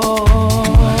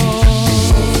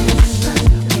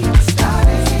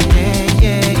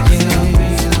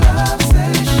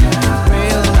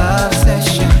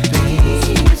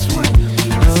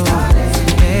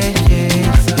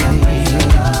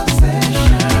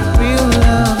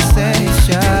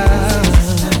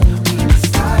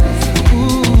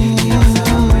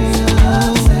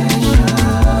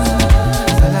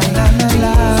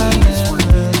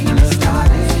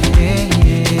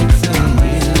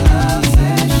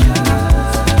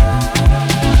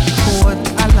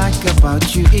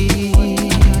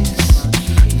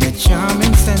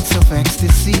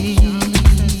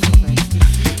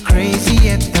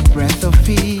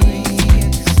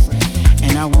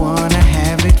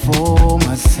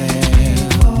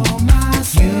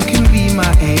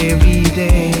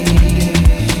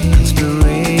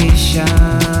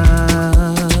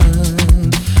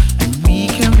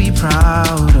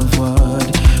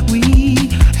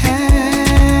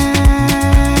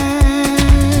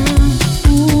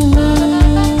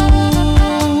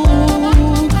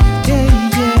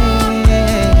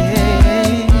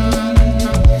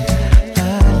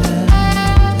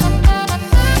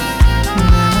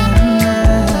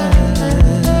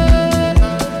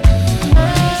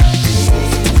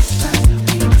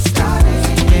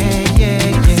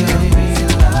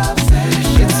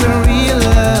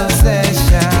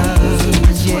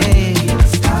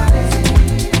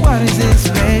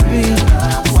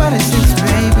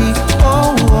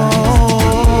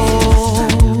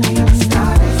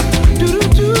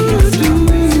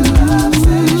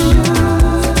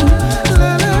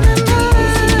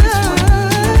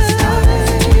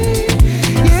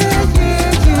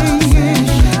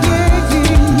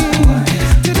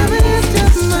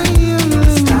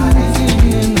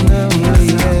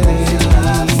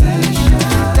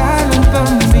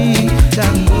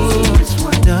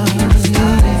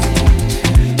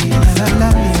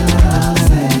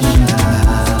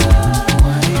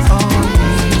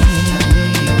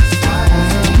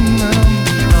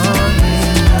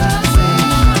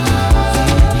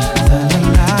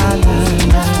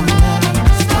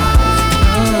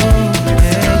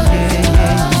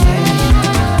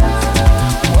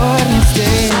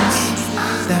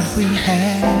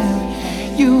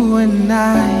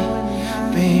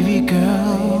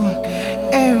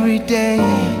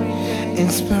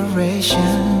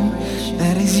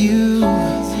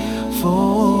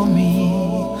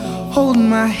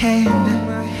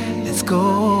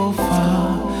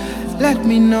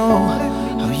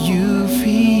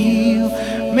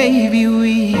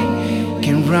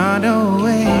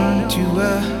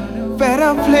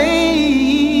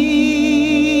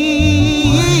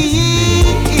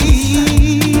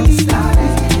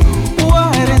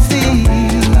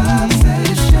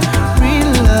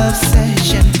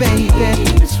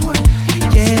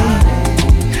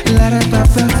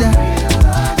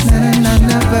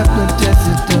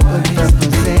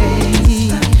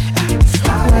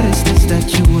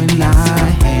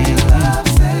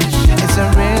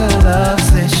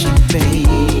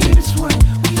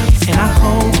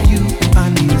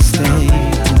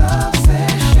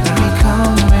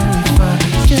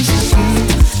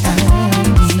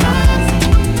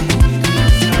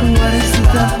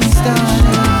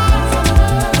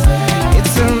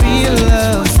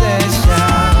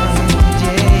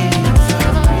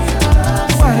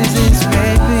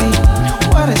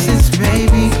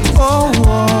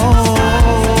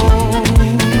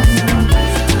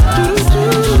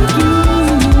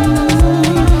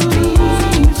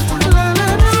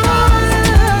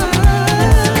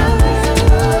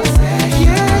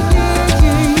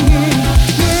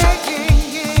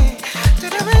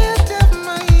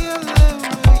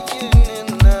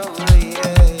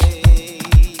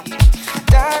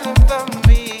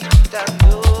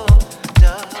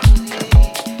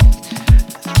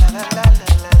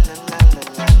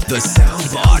 The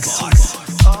Soundbox.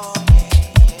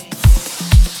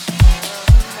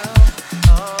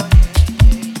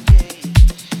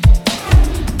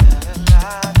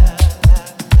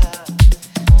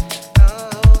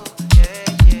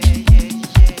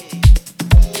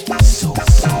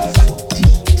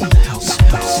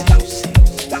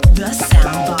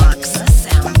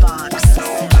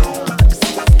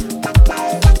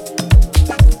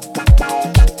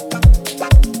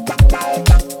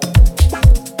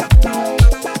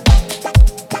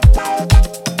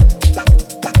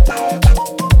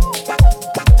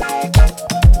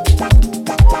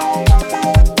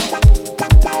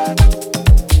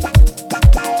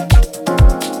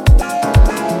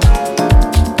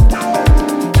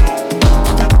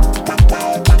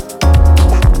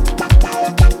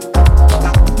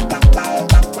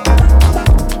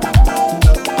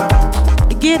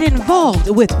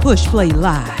 involved with Push Play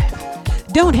Live,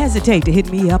 don't hesitate to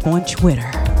hit me up on Twitter.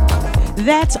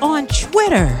 That's on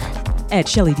Twitter at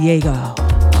Shelly Diego.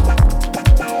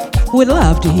 Would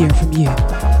love to hear from you.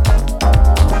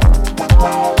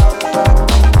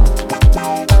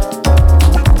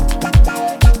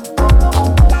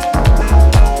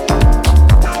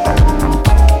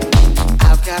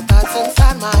 I've got thoughts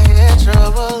inside my head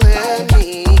troubling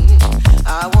me.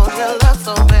 I want your love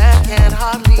so bad, can't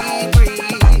hardly breathe.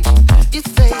 You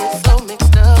say it's so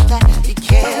mixed up that you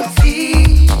can't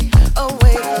see a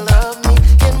way to love me.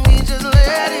 Can we just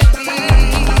let it be?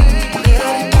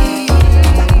 Let it be.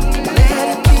 Let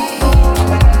it be.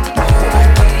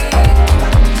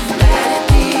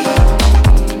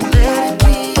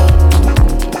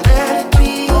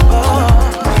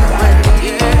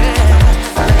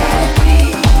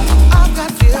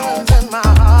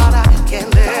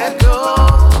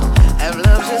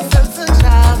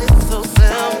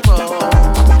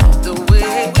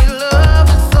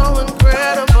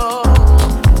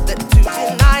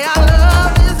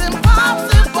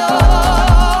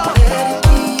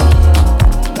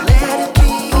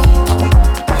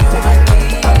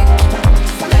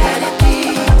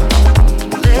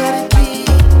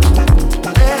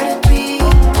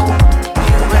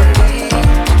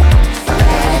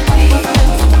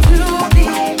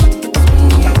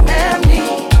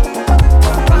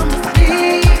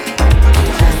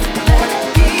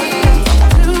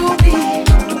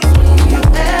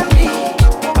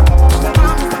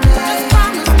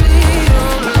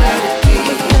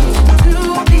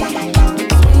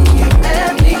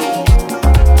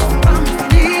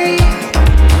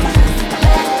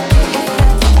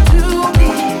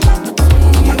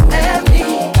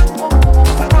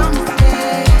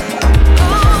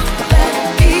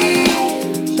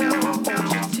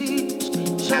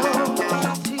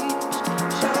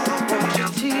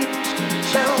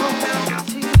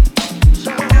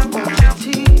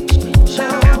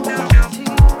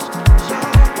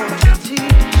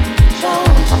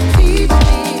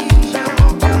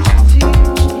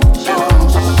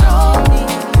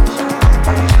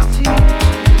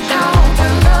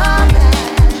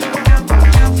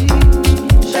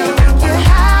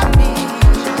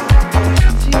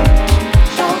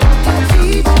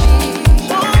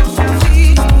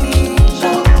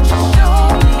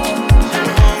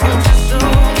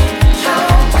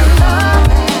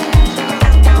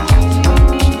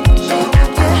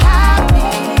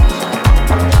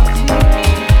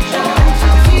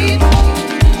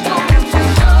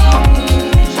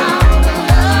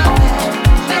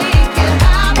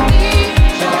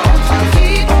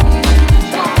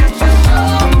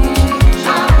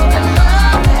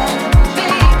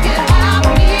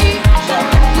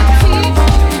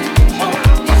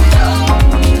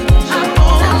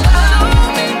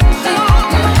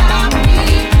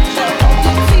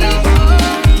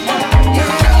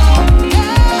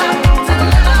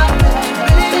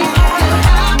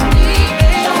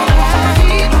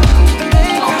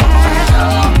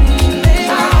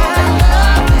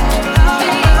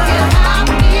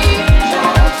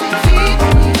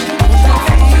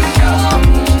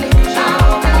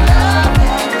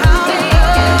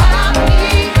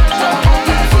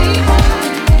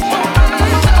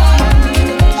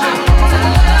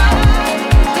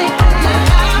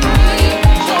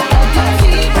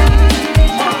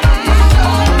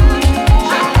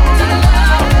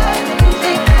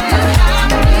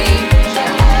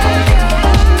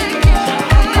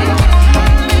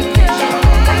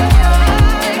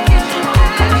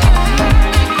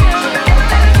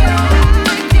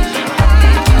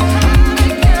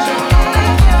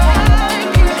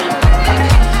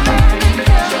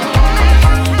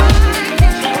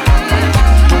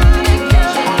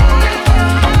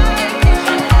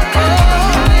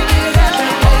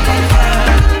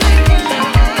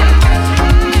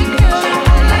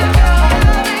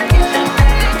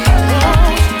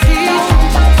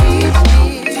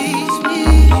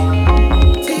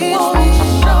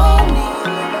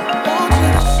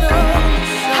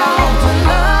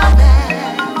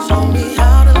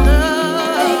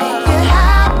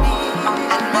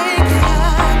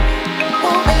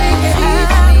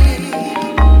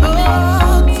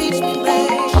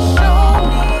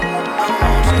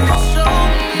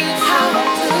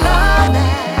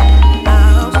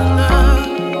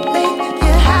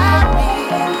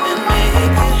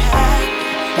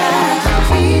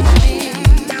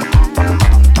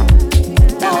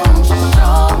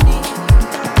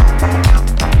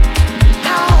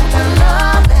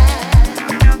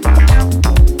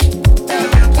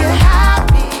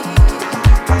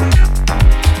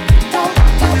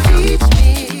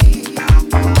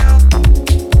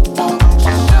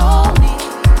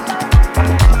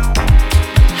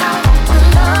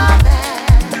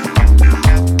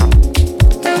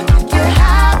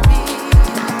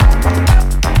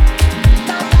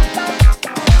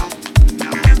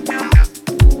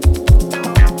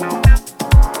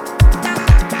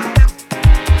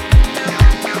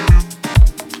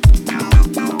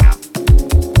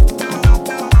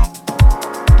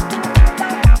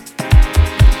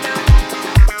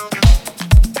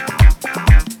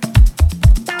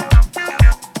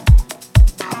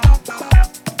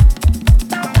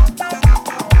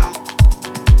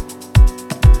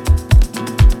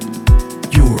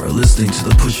 listening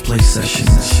to the Push Play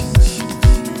Sessions.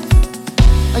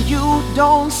 You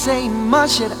don't say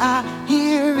much yet I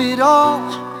hear it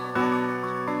all,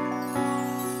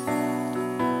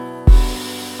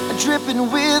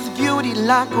 dripping with beauty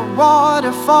like a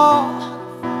waterfall.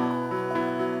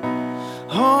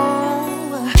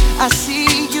 Oh, I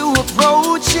see you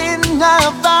approaching, I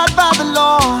abide by the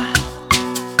law.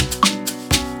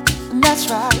 That's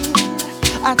right,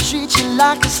 I treat you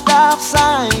like a stop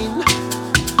sign.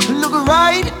 Look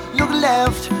right, look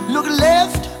left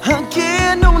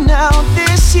again. Oh, now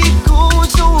there she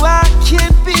goes. Oh, I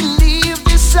can't believe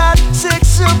this hot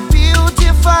sex appeal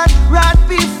defied right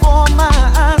before my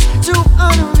eyes. Too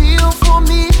unreal for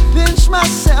me, pinch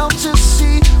myself to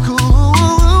see. Cool,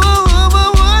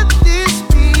 would this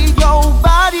be?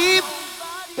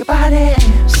 Your body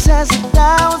says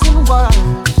 1,000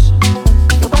 words.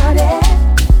 Your body,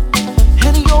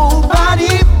 and your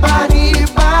body,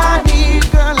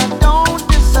 girl, I don't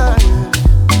deserve.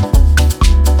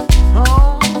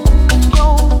 Oh,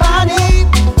 your body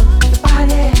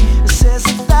says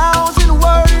 1,000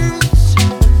 words.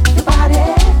 Your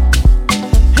body,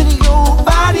 and your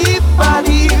body,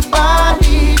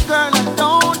 girl, I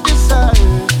don't deserve.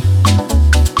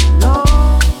 No,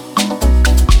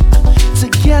 to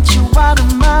get you out of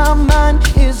my mind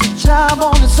is a job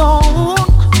on its own.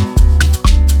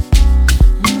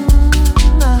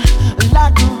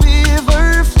 Like a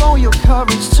river flow, your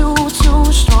current's too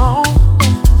strong.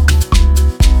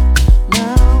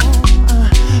 Now,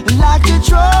 like a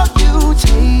drug you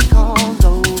take all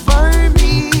over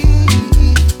me.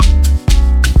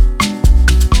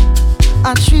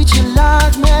 I treat you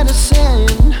like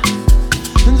medicine,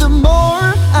 and the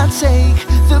more I take,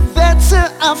 the better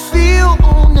I feel.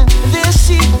 There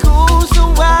she goes.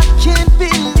 Oh, I can't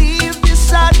believe this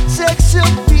hot sex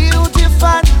appeal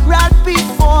defied right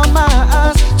before my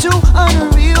eyes. Too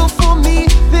unreal for me,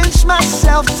 pinch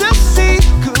myself to see.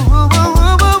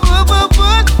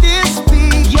 Would this be?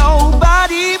 Your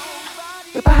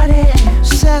body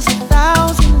says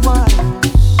 1,000 words.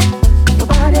 Your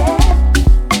body,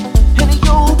 and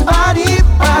your body,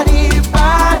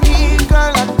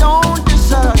 girl, I don't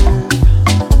deserve.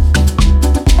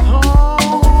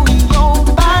 Oh, your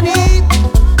body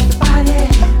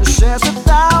says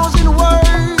 1,000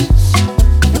 words.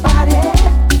 Your body,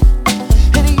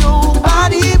 and your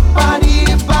body,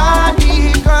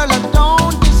 girl, I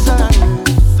don't deserve.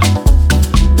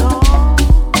 No.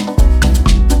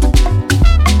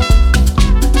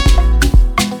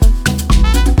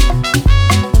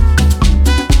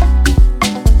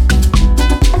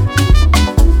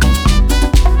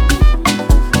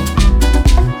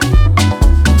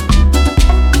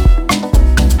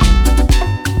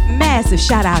 Massive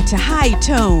shout out to High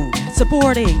Tone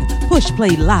supporting Push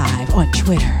Play Live on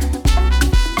Twitter.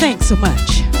 Thanks so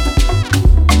much.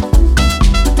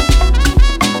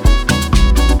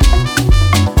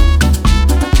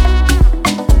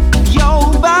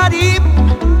 Your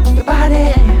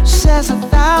body says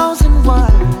 1,000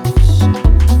 words.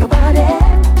 Your body,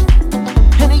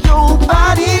 and your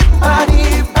body,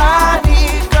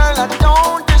 girl, I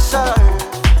don't deserve.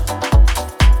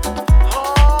 Oh,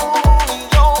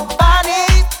 your body.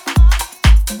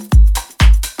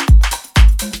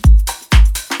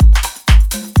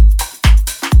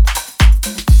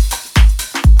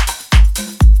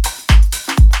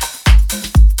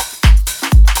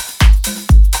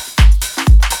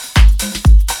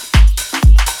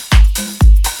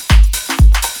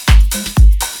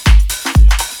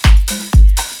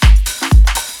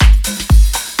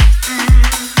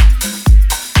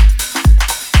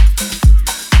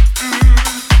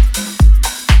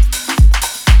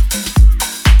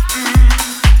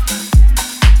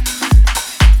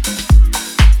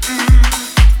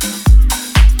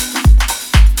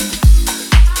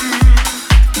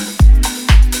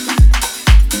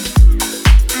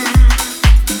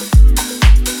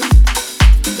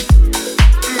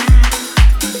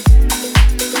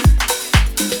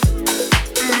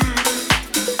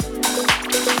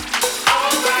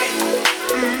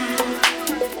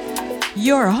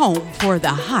 Your home for the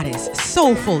hottest,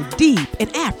 soulful, deep,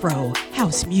 and Afro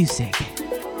house music.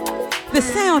 The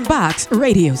Soundbox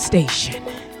radio station.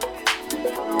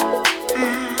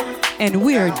 And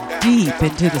we're deep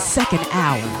into the second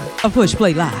hour of Push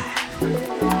Play Live.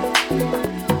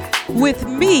 With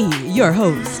me, your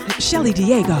host, Shelly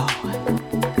Diego.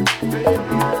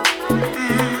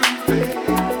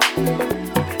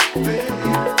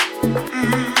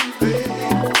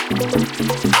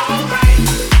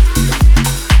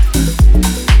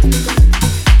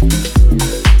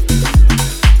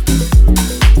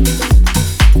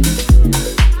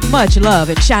 Much love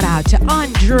and shout out to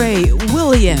Andre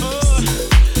Williams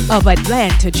of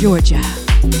Atlanta, Georgia,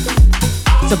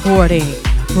 supporting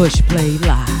Push Play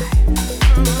Live.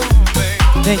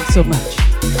 Thanks so much.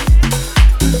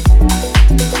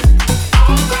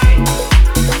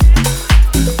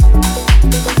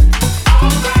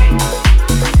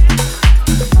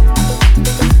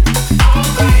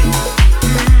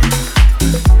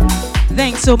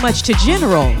 Thanks so much to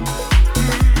General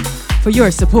for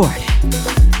your support.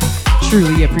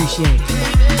 Truly appreciate it.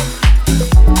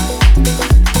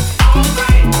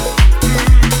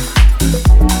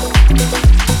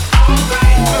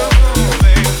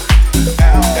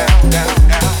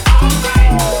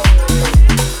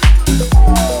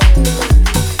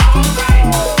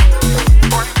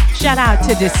 Shout out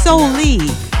to the Soli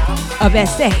of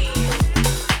SA,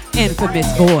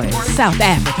 Infamous Boys, South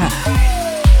Africa.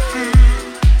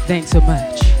 Thanks so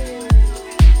much.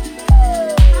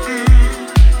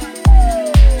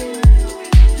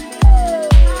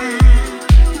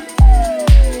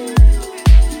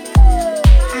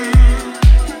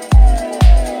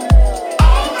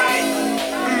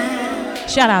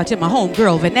 Shout out to my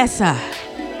homegirl Vanessa,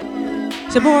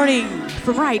 supporting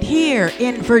from right here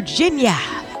in Virginia.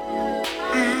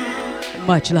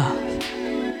 Much love.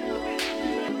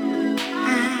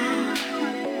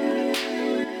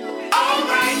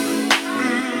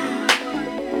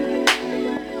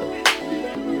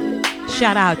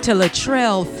 Shout out to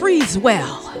Latrell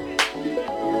Freezewell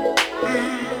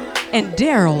and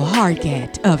Daryl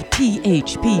Hargett of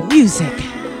THP Music.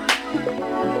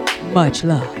 Much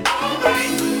love.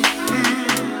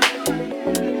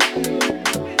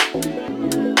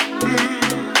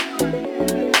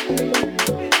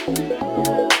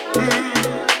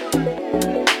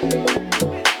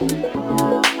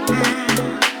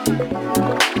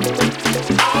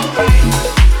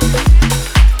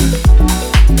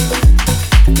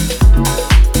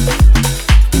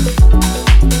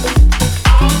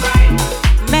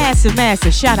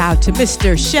 Massive shout out to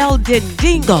Mr. Sheldon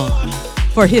Dingle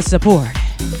for his support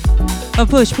of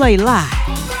Push Play Live.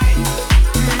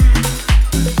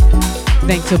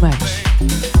 Thanks so much.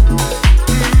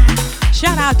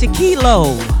 Shout out to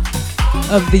Kilo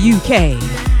of the UK.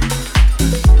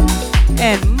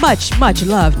 And much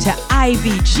love to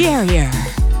Ivy Jerrier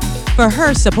for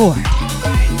her support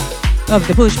of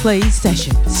the Push Play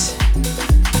sessions.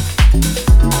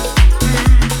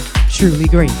 Truly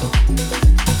grateful.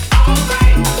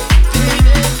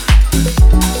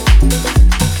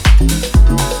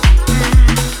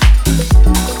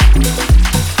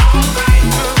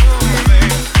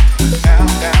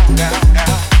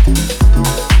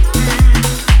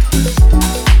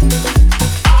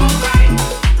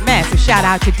 Shout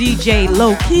out to DJ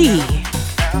Low Key.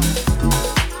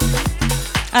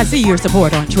 I see your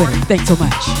support on Twitter. Thanks so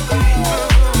much.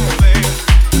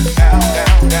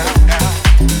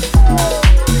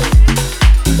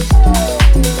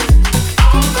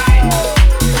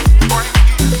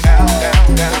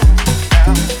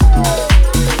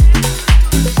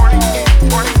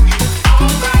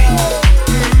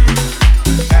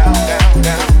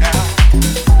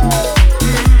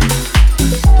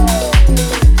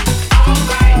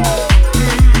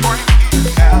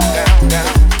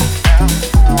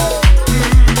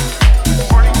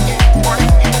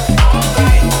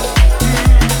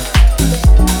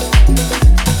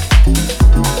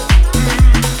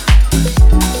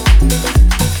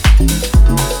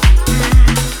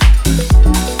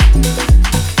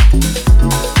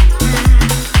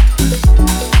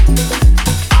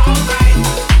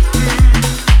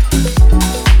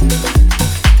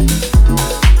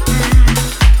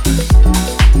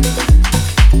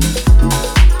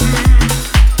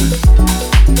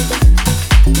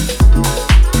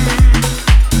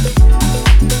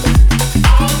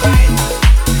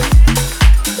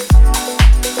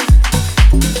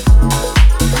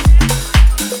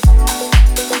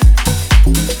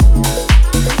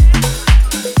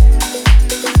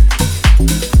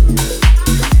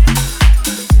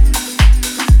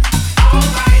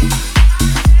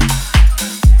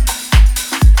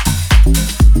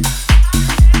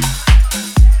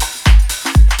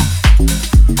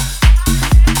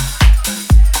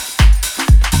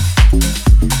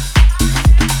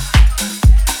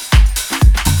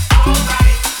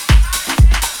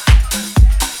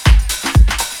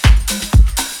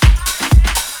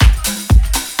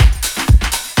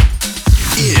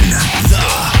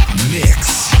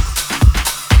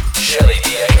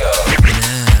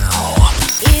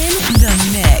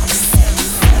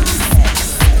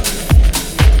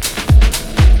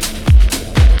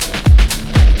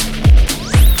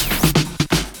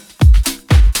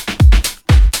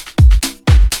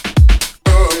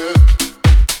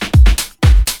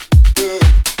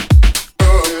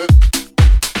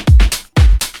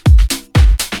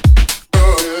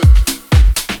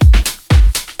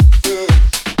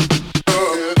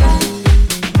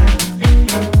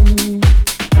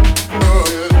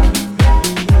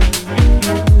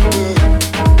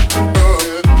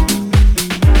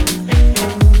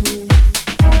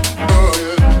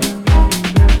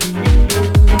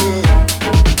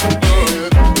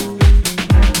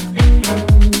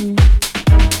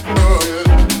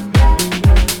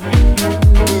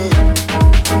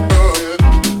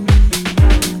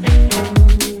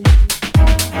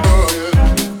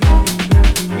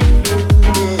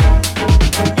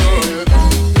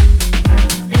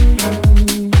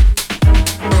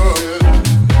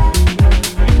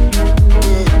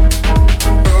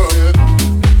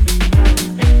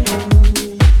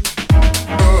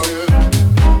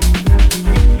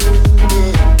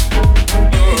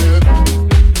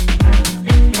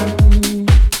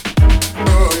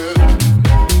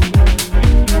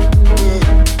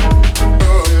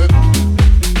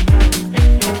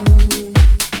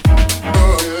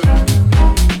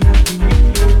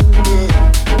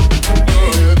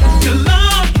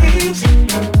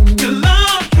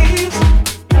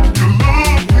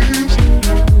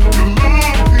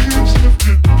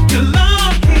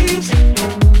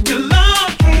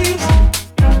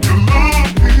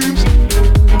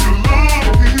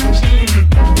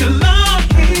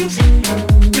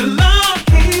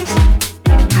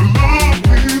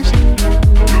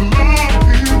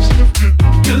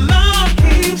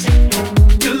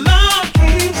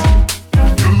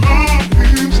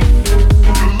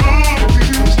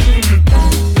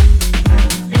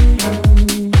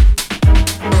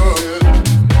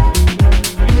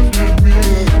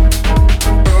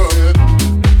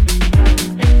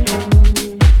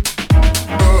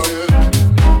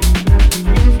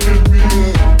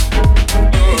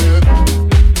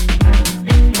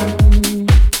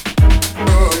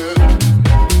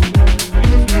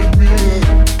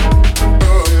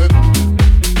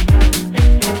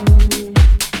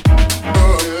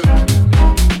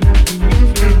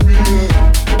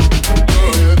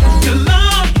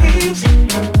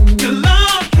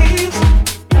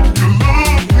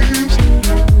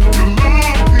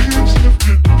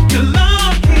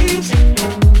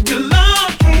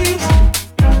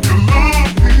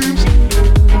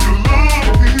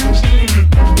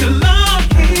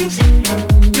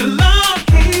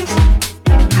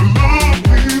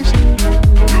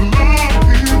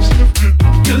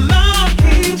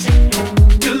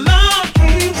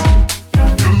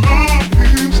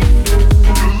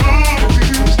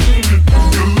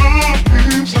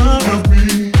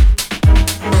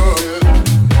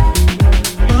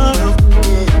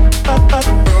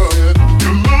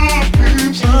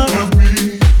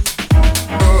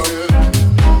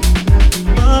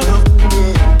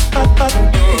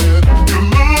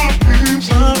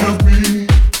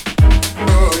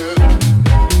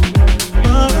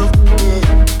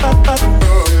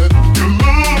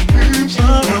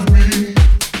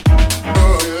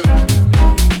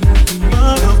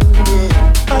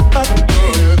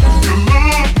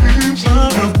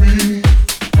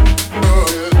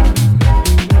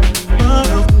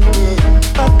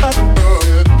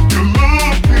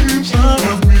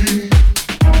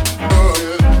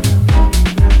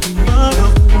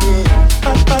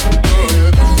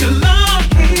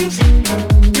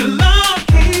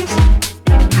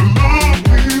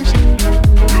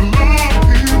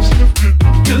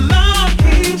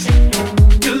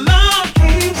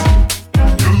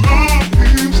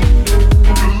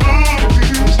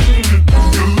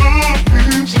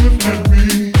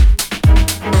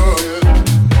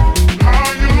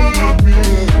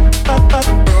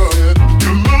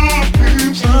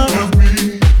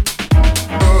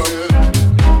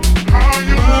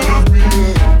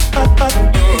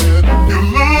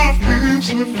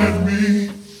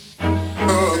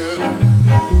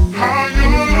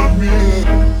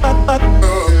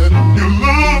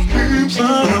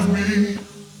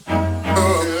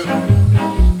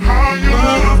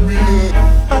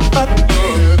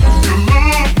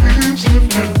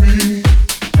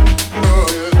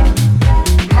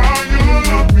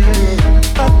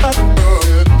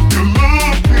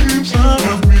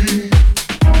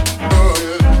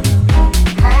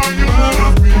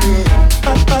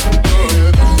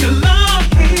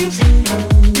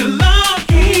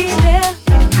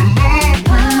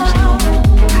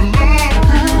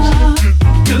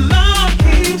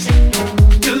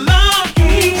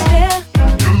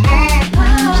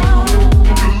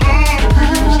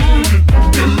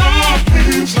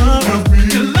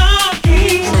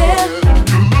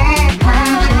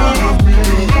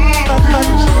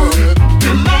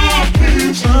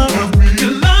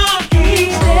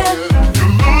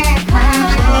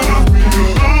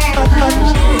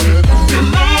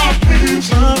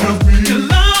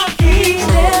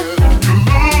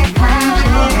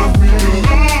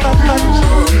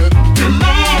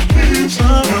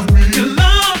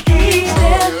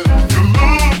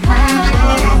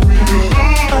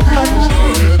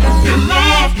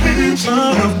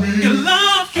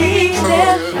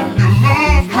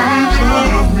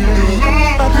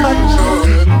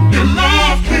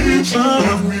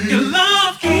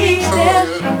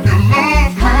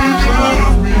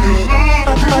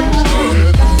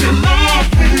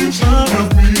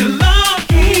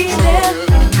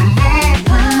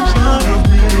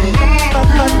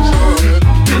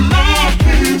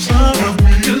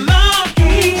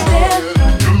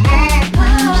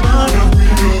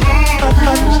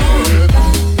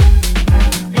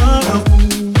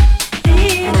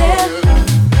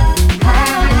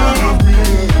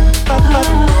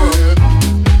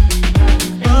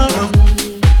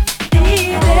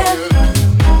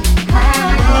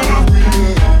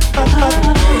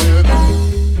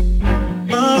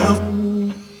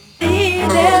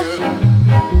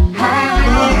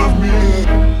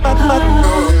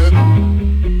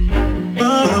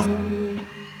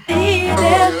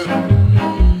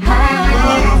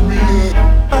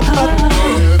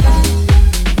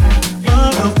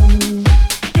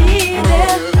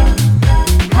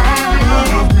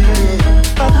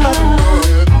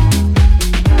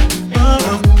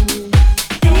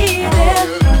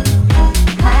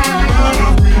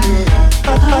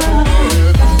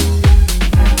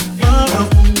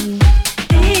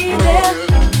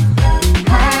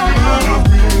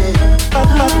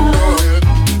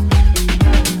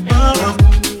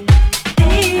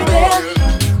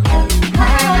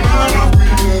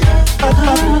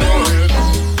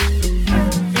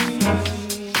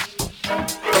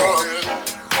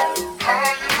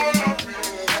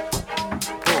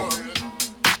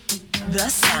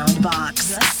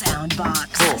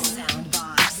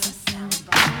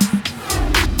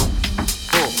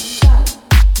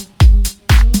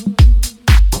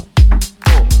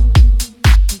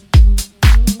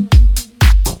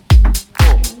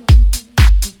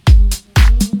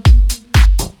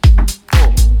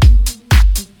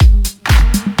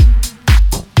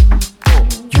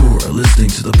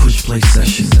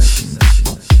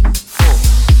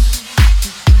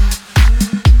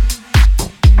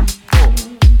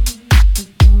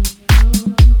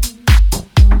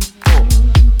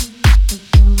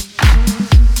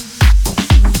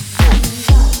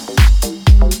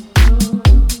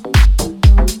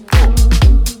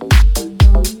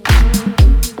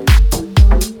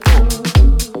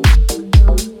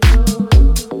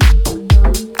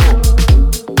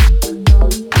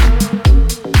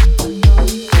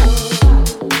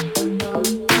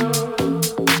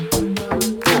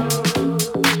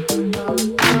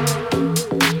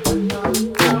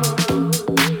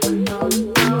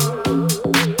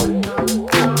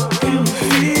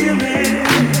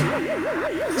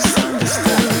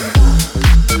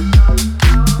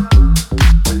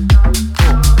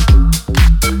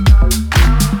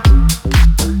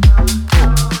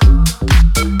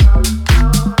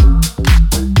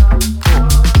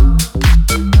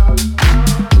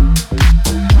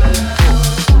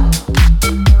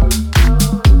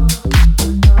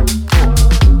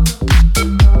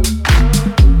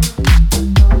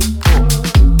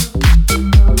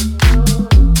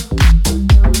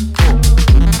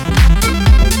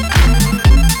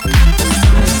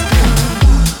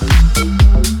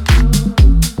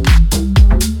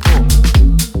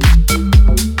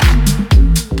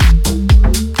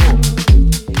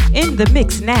 the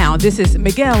mix now. This is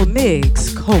Miguel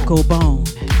Miggs, Coco Bone.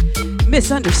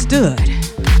 Misunderstood.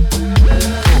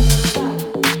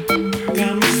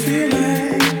 Got me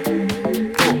feeling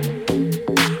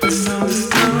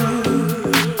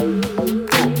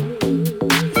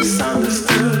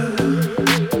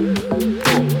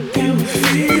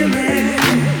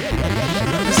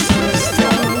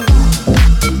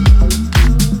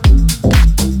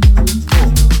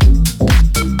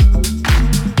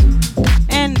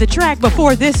The track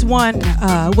before this one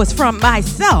was from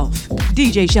myself,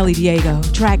 DJ Shelly Diego,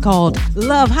 track called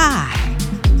Love High,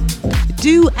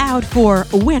 due out for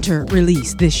winter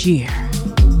release this year.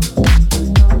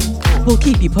 We'll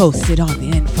keep you posted on the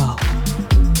info.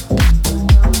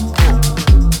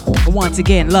 Once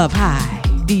again, Love High,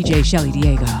 DJ Shelly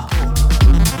Diego.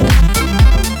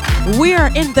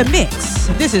 We're in the mix.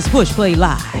 This is Push Play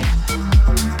Live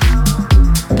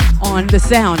on the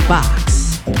Soundbox,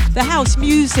 the house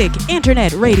music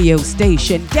internet radio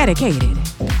station dedicated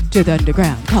to the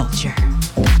underground culture.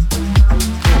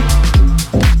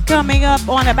 Coming up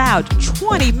on about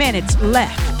 20 minutes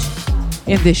left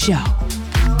in this show.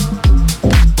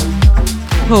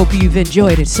 Hope you've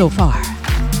enjoyed it so far.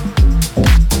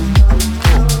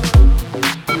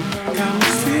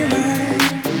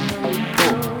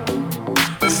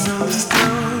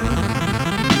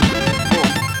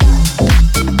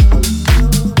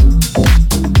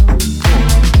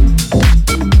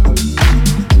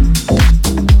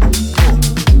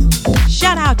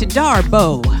 To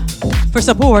Darbo for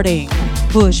supporting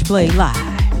Push Play Live.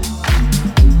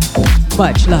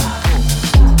 Much love.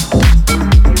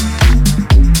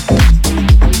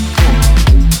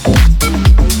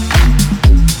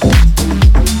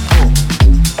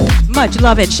 Much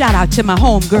love and shout out to my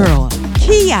homegirl,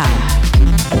 Kia,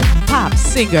 pop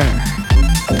singer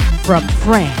from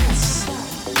France.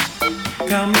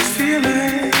 Got me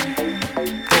feeling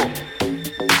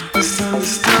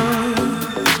misunderstood.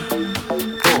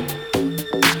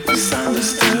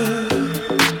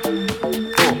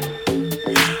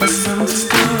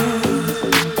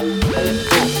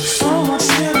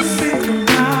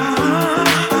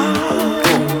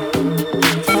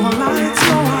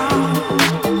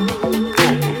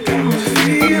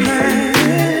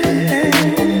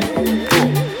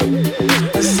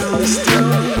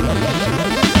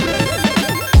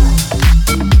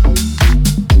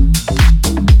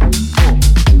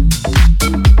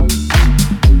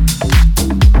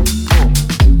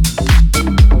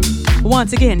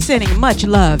 Once again, sending much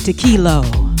love to Kilo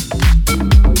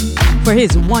for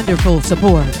his wonderful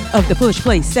support of the Push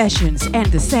Play sessions and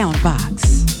the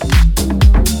Soundbox.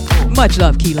 Much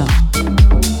love, Kilo.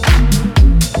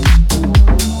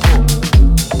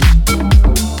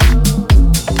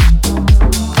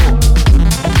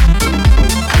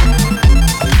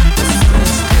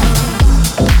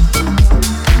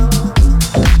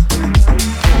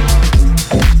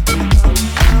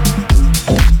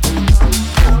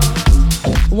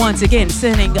 Once again,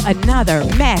 sending another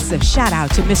massive shout out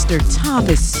to Mr.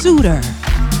 Thomas Suter.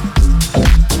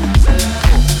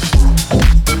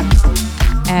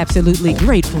 Absolutely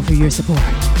grateful for your support.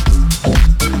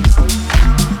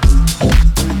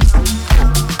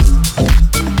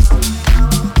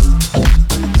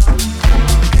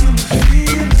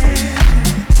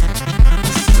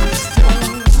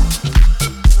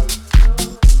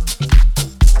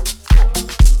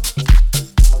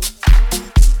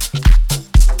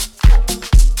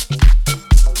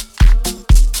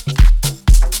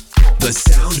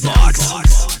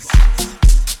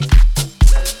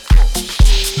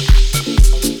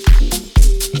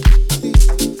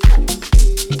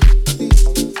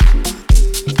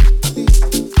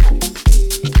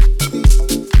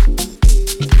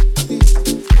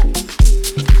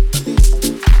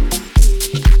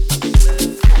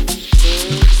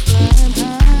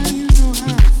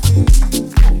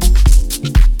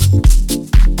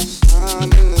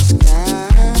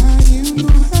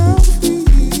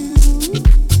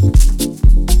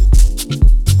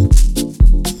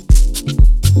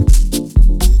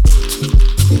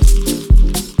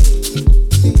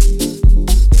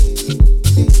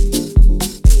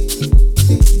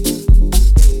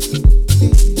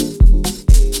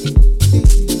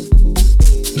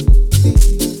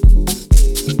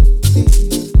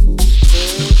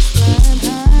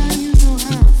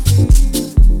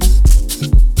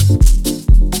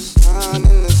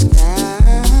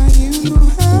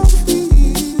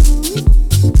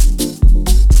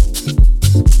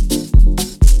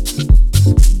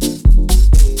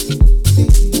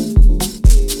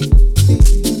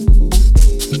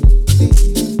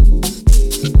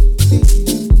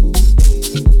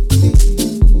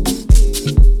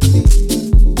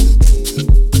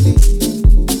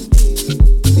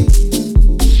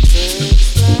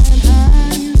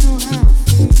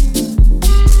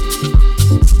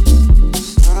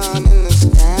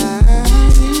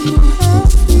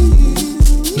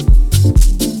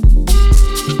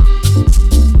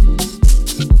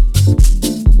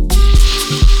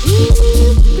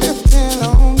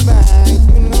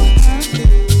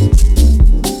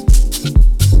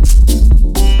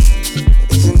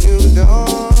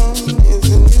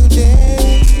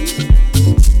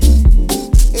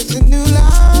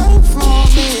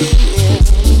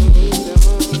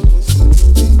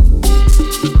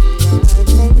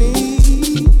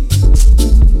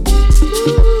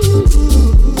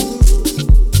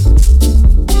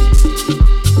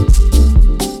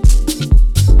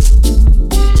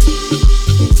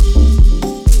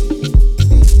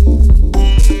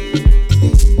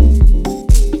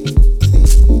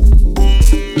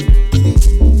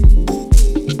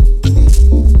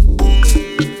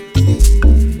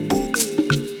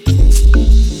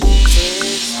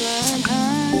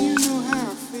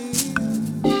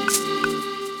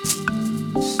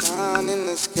 in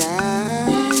the sky,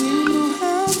 you know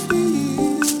how I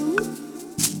feel.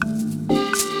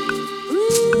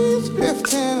 Breeze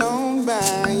drifting on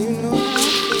by, you know how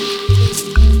I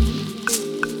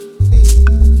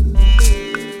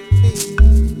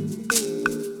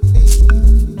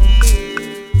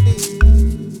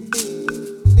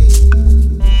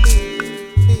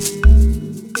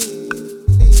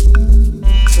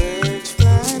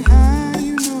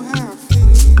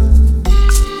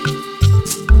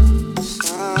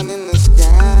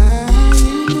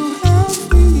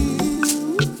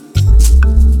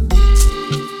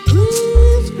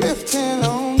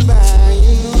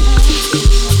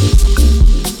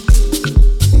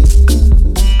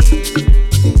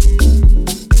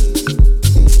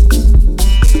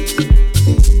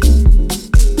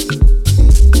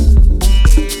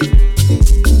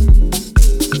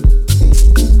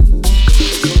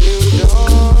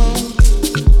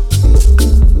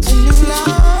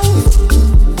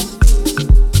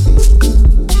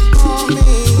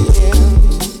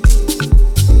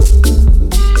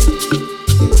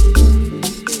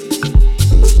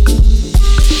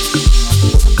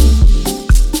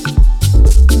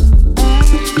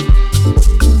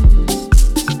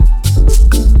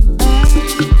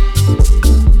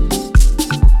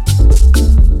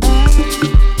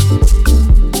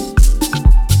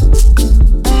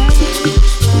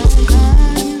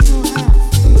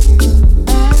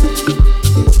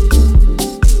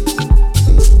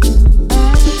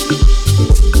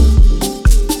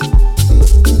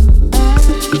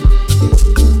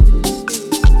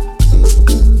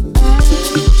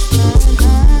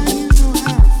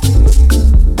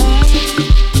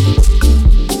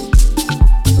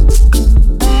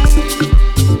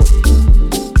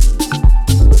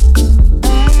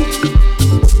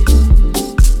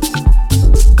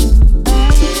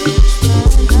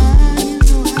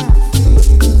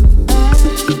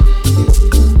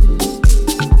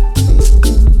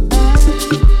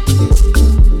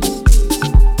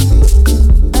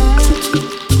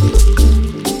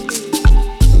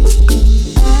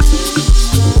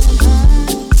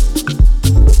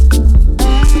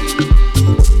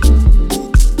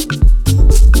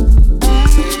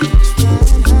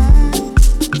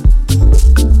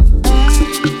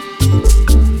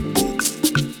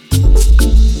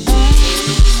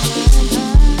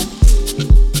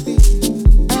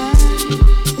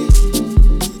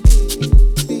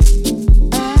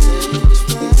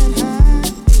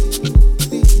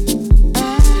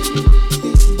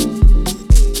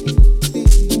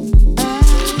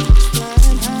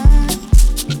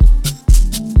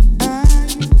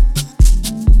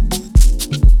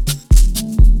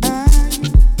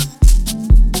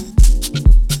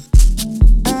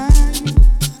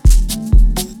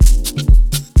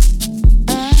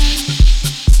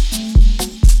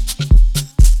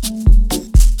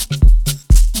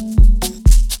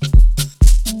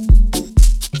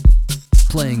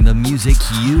playing the music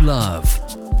you love.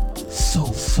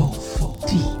 Soul,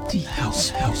 deep,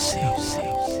 house.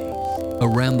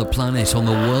 Around the planet on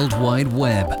the World Wide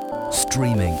Web,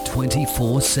 streaming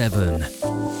 24/7.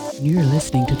 You're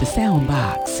listening to the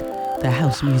Soundbox, the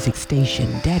house music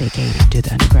station dedicated to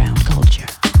the underground culture.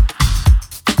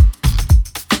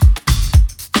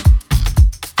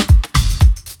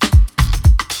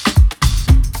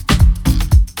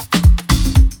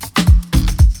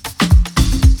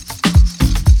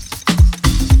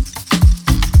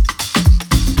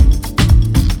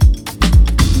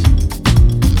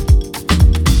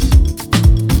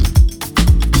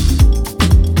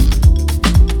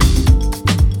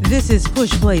 This is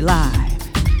Push Play Live.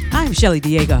 I'm Shelly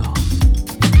Diego.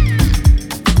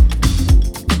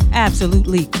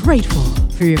 Absolutely grateful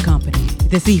for your company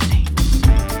this evening.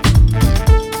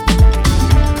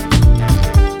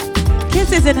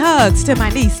 Kisses and hugs to my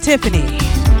niece Tiffany,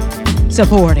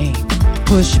 supporting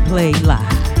Push Play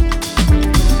Live.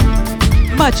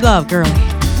 Much love, girlie.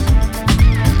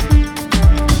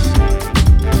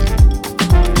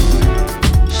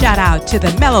 Shout out to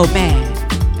the Mellow Man,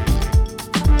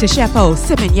 to Shepo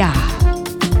Simenya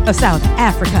of South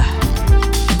Africa.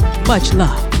 Much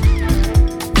love.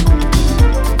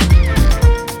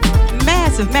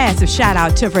 Massive shout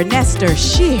out to Vernester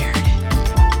Sheard.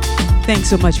 Thanks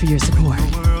so much for your support.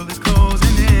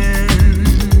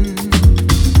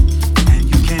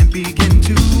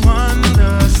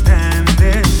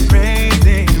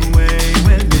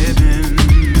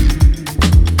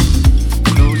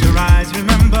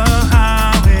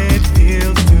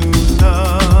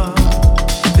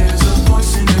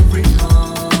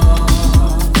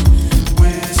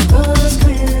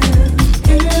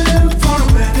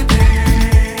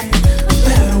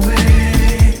 Better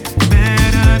way.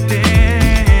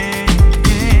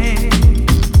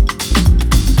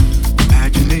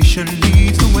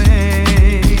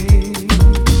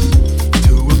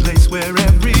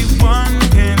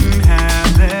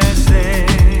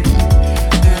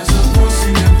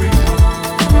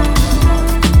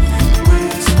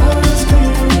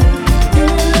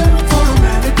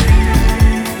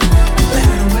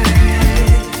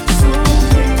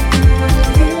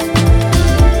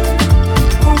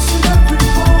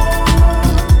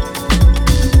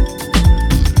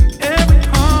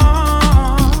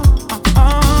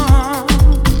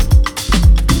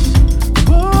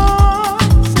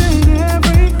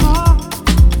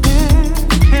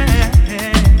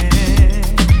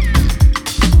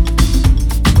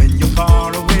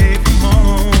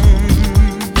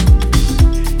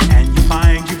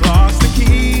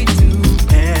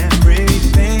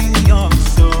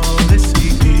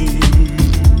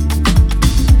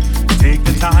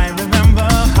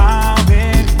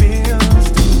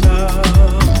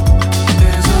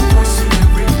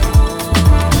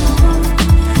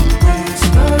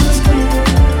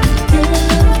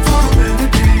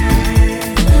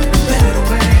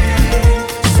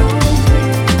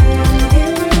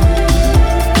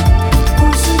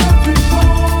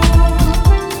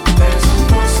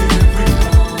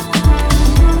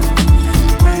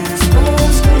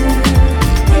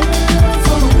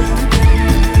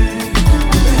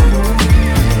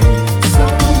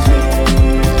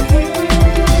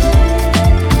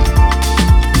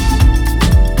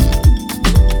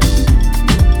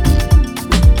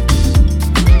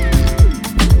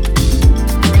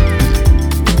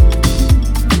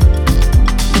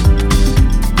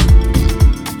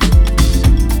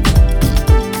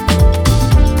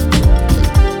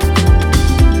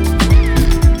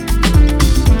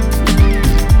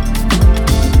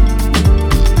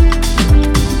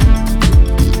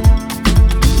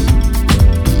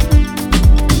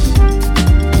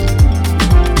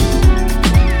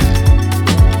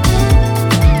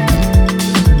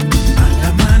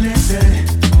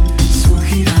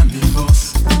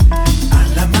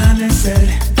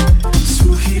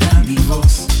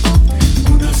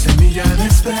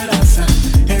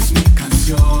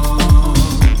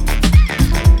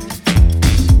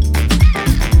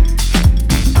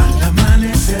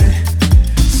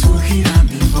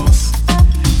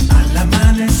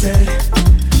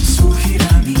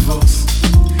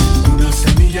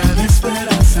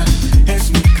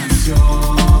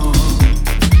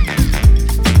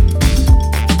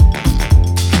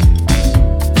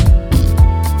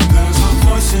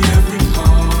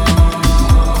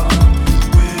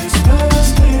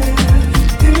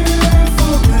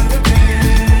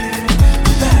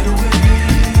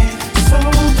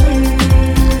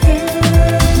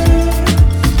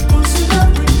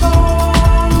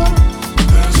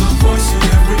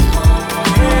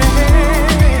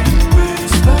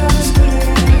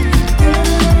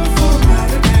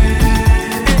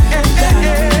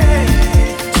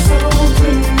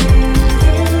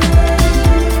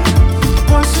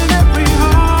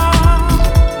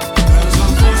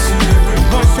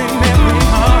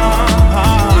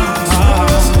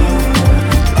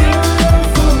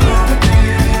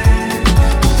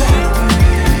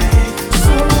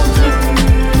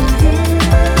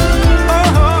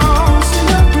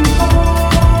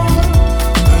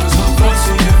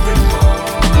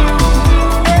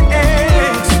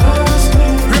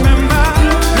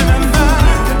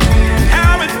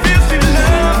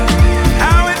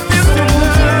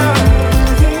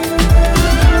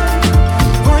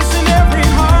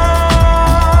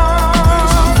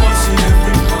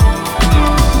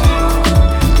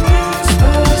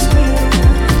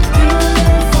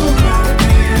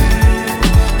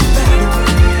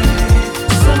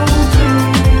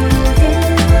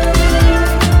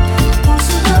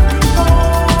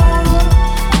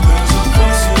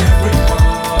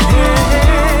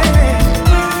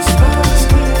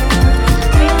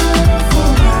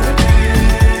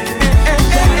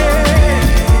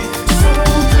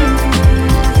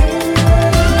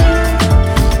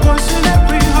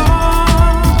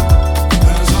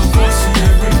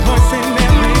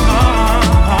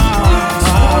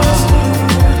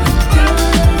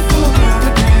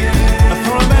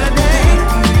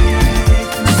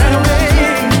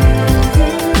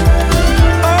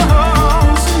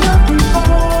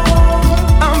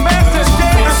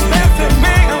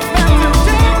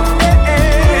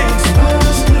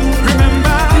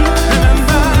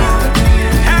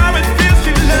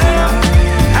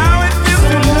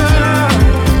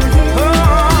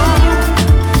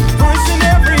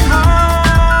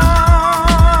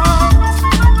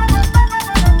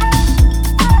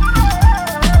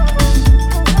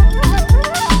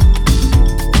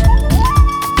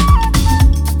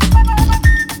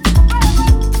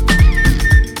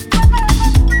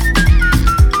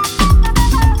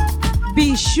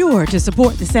 sure to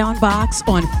support the Soundbox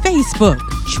on Facebook,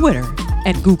 Twitter,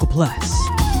 and Google+.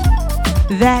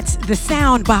 That's the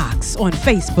Soundbox on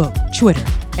Facebook, Twitter,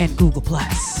 and Google+.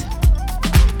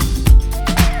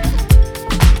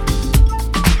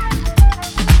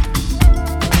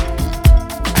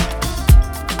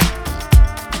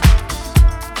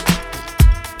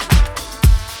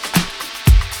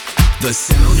 The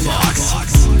Soundbox.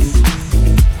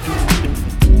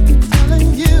 I'm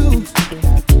telling you,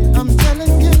 I'm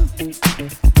telling you,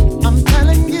 I'm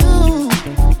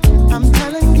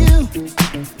telling you,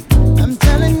 I'm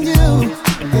telling you,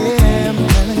 yeah, I'm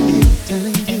telling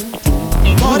you.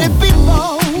 Party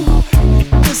people,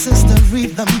 this is the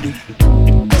rhythm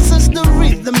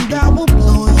that will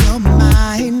blow your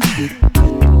mind.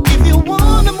 If you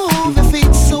wanna move your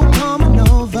feet, so come on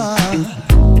over.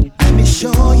 Let me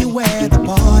show you where the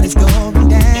party's going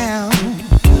down.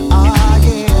 Ah,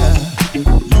 yeah.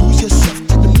 Lose yourself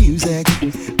to the music.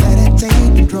 Let it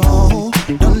take control.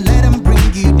 Don't let them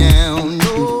bring you down.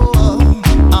 No.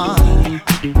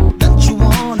 Don't you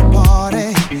wanna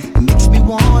party? It makes me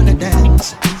wanna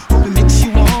dance. It makes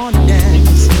you wanna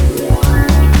dance.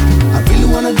 I really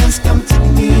wanna dance. Come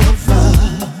take me over.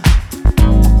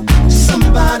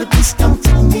 Somebody please come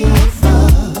take me over.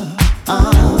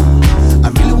 I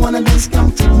really wanna dance,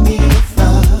 come take me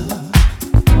over.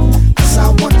 'Cause I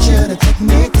want you to take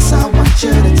me, 'cause I want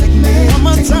you to take me. One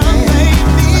more time, baby.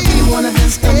 I really wanna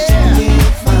dance, come take me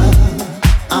over.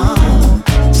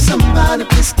 Somebody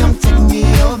please come take me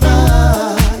over.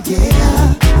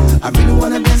 Yeah, I really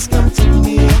wanna dance, come take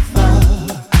me over.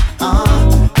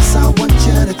 'Cause I want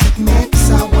you to take me, 'cause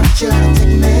I want you to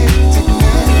take me, take me.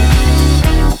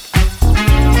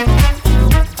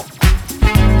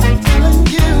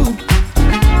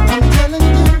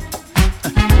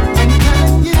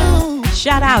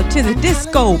 Shout out to the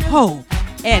Disco Pope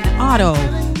and Auto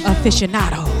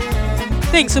Aficionado.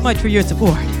 Thanks so much for your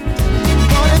support.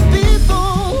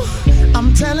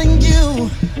 I'm telling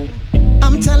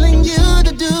you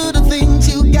to do the things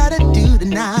you gotta do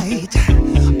tonight.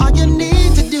 All you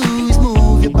need to do is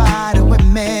move your body with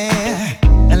me,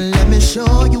 and let me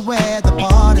show you where the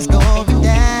party's going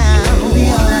down.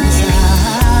 The other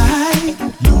side,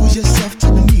 lose yourself to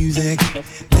the music,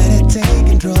 let it take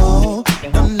control.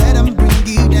 Don't let them bring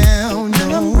you down, no. Let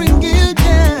them bring you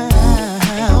down.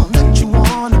 Don't you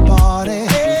wanna party?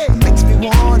 It makes me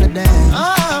wanna dance.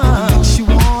 It makes you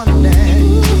wanna dance.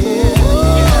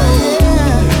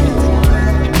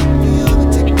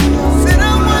 Said I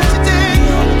want to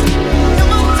dance.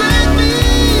 Come on, take me.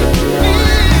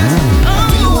 I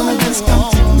really wanna dance. Come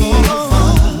take me over.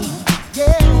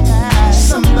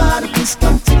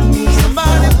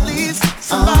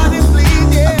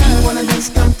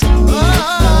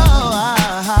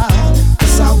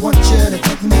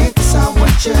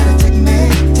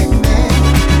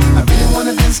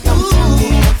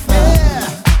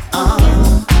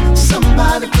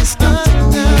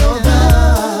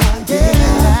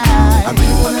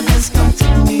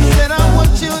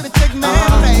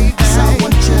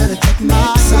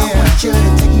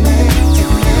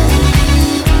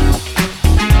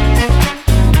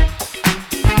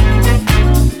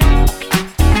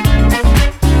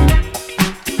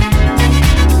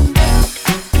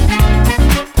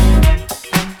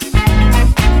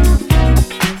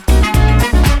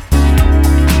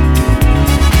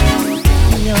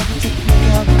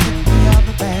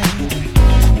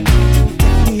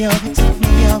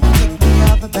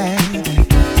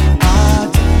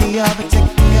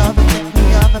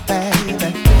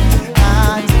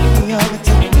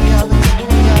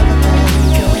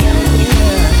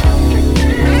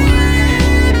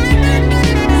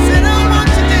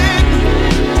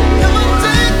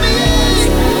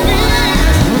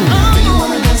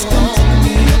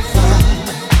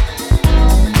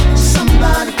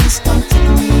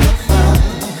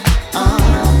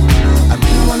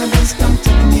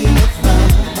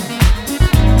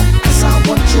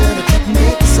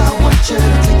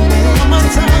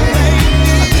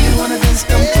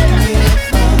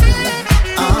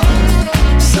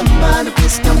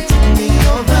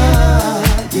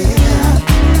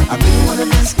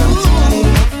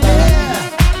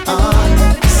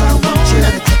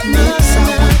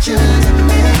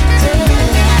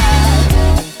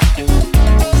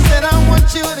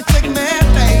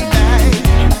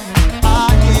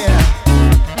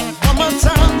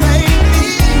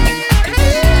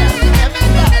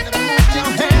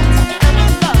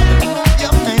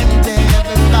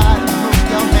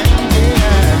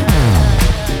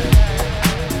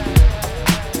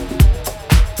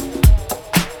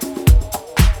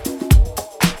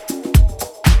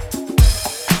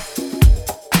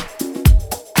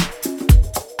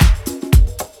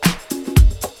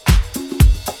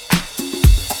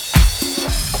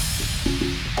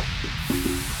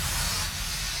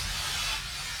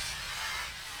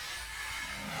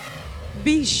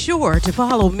 be sure to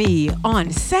follow me on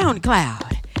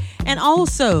SoundCloud and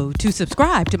also to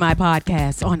subscribe to my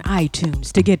podcast on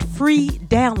iTunes to get free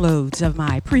downloads of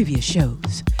my previous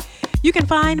shows. You can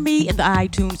find me in the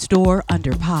iTunes store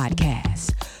under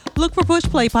podcasts. Look for Push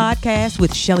Play Podcast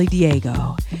with Shelly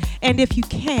Diego. And if you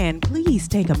can, please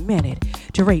take a minute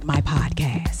to rate my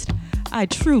podcast. I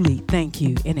truly thank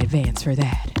you in advance for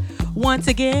that. Once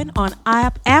again, on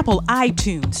Apple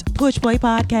iTunes, Push Play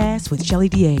Podcast with Shelly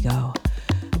Diego.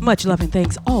 Much love and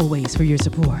thanks always for your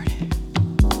support.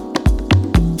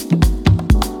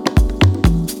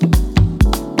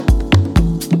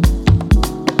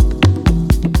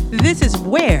 This is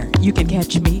where you can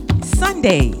catch me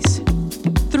Sundays,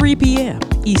 3 p.m.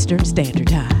 Eastern Standard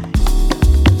Time.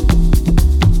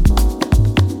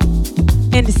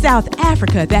 In South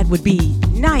Africa, that would be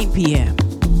 9 p.m.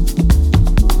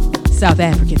 South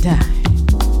African time.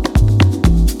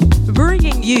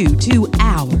 Bringing you 2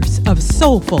 hours of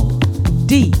soulful,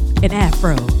 deep, and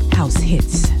Afro house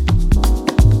hits.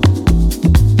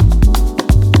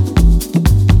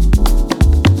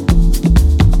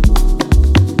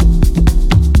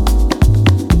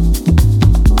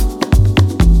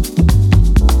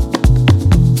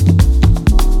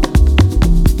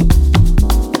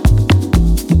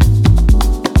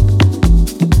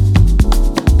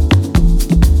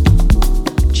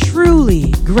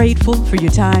 Grateful for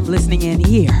your time listening in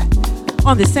here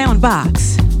on the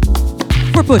Soundbox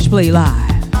for Push Play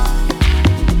Live.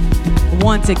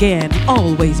 Once again,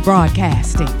 always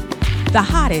broadcasting the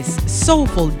hottest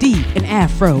soulful, deep, and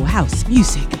Afro house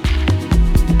music.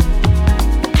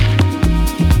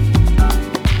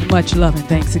 Much love and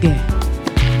thanks again.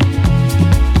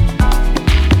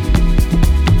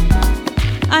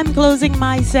 I'm closing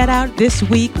my set out this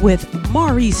week with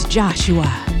Maurice Joshua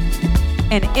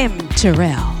and M.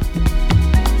 Terrell.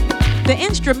 The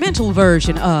instrumental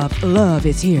version of Love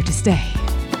Is Here to Stay.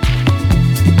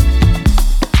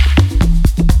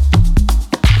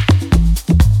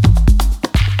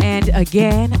 And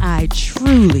again, I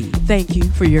truly thank you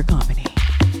for your company.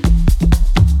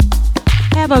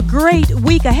 Have a great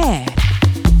week ahead.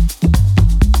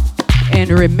 And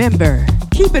remember,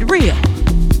 keep it real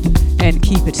and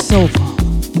keep it soulful.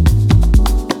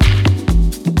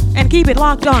 And keep it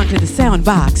locked on to the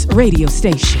Soundbox radio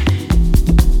station.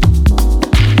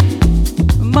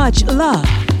 Much love,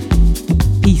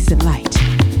 peace and light.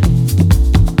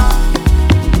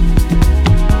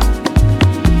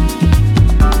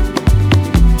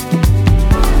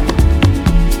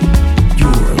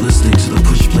 You're listening to the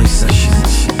Push Play Sessions.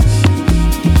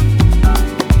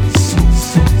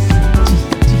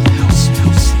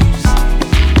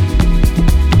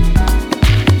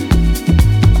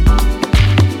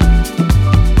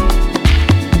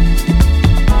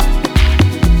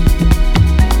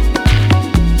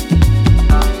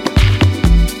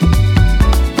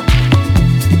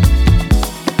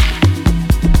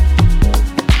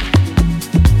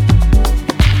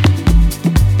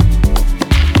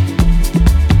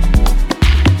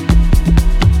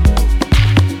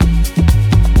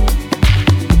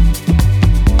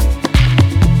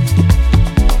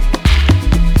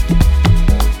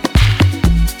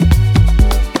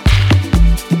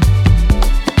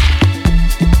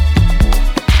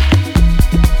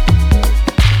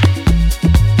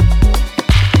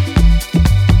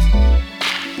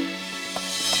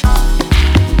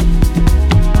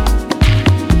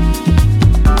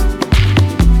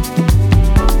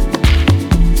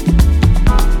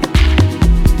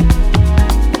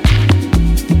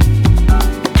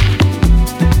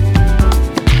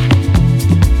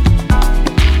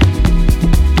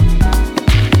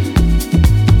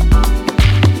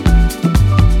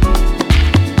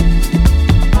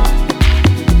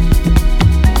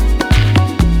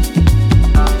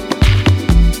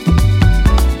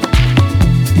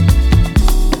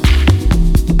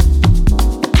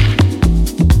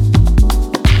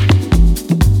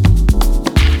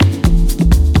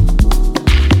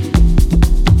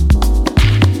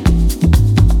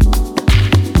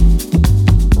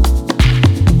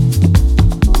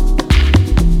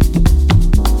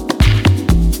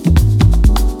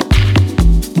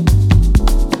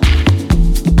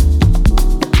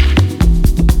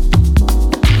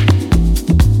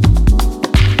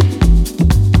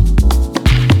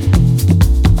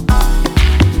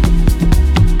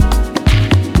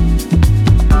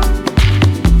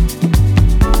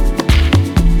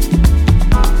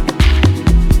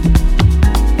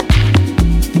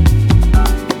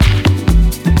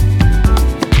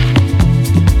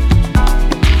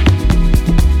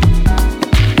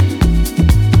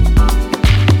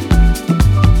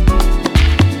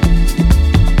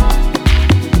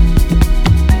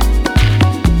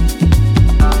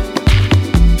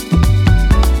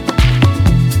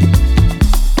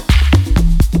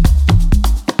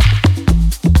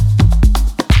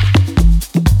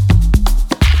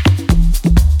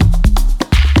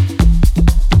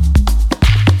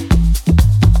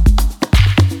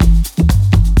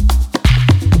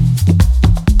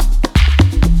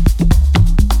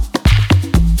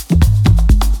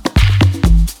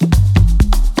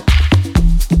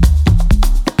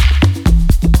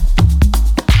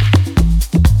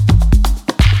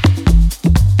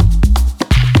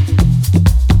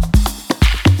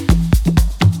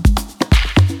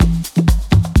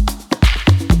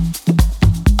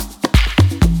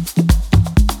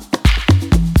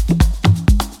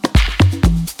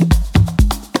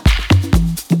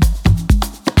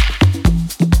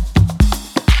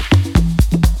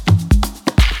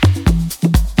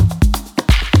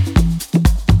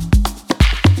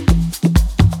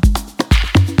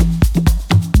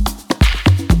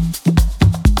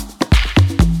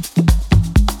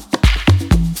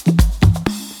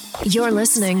 You're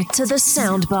listening to The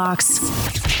Soundbox,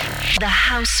 the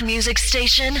house music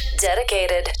station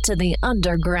dedicated to the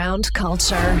underground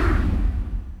culture.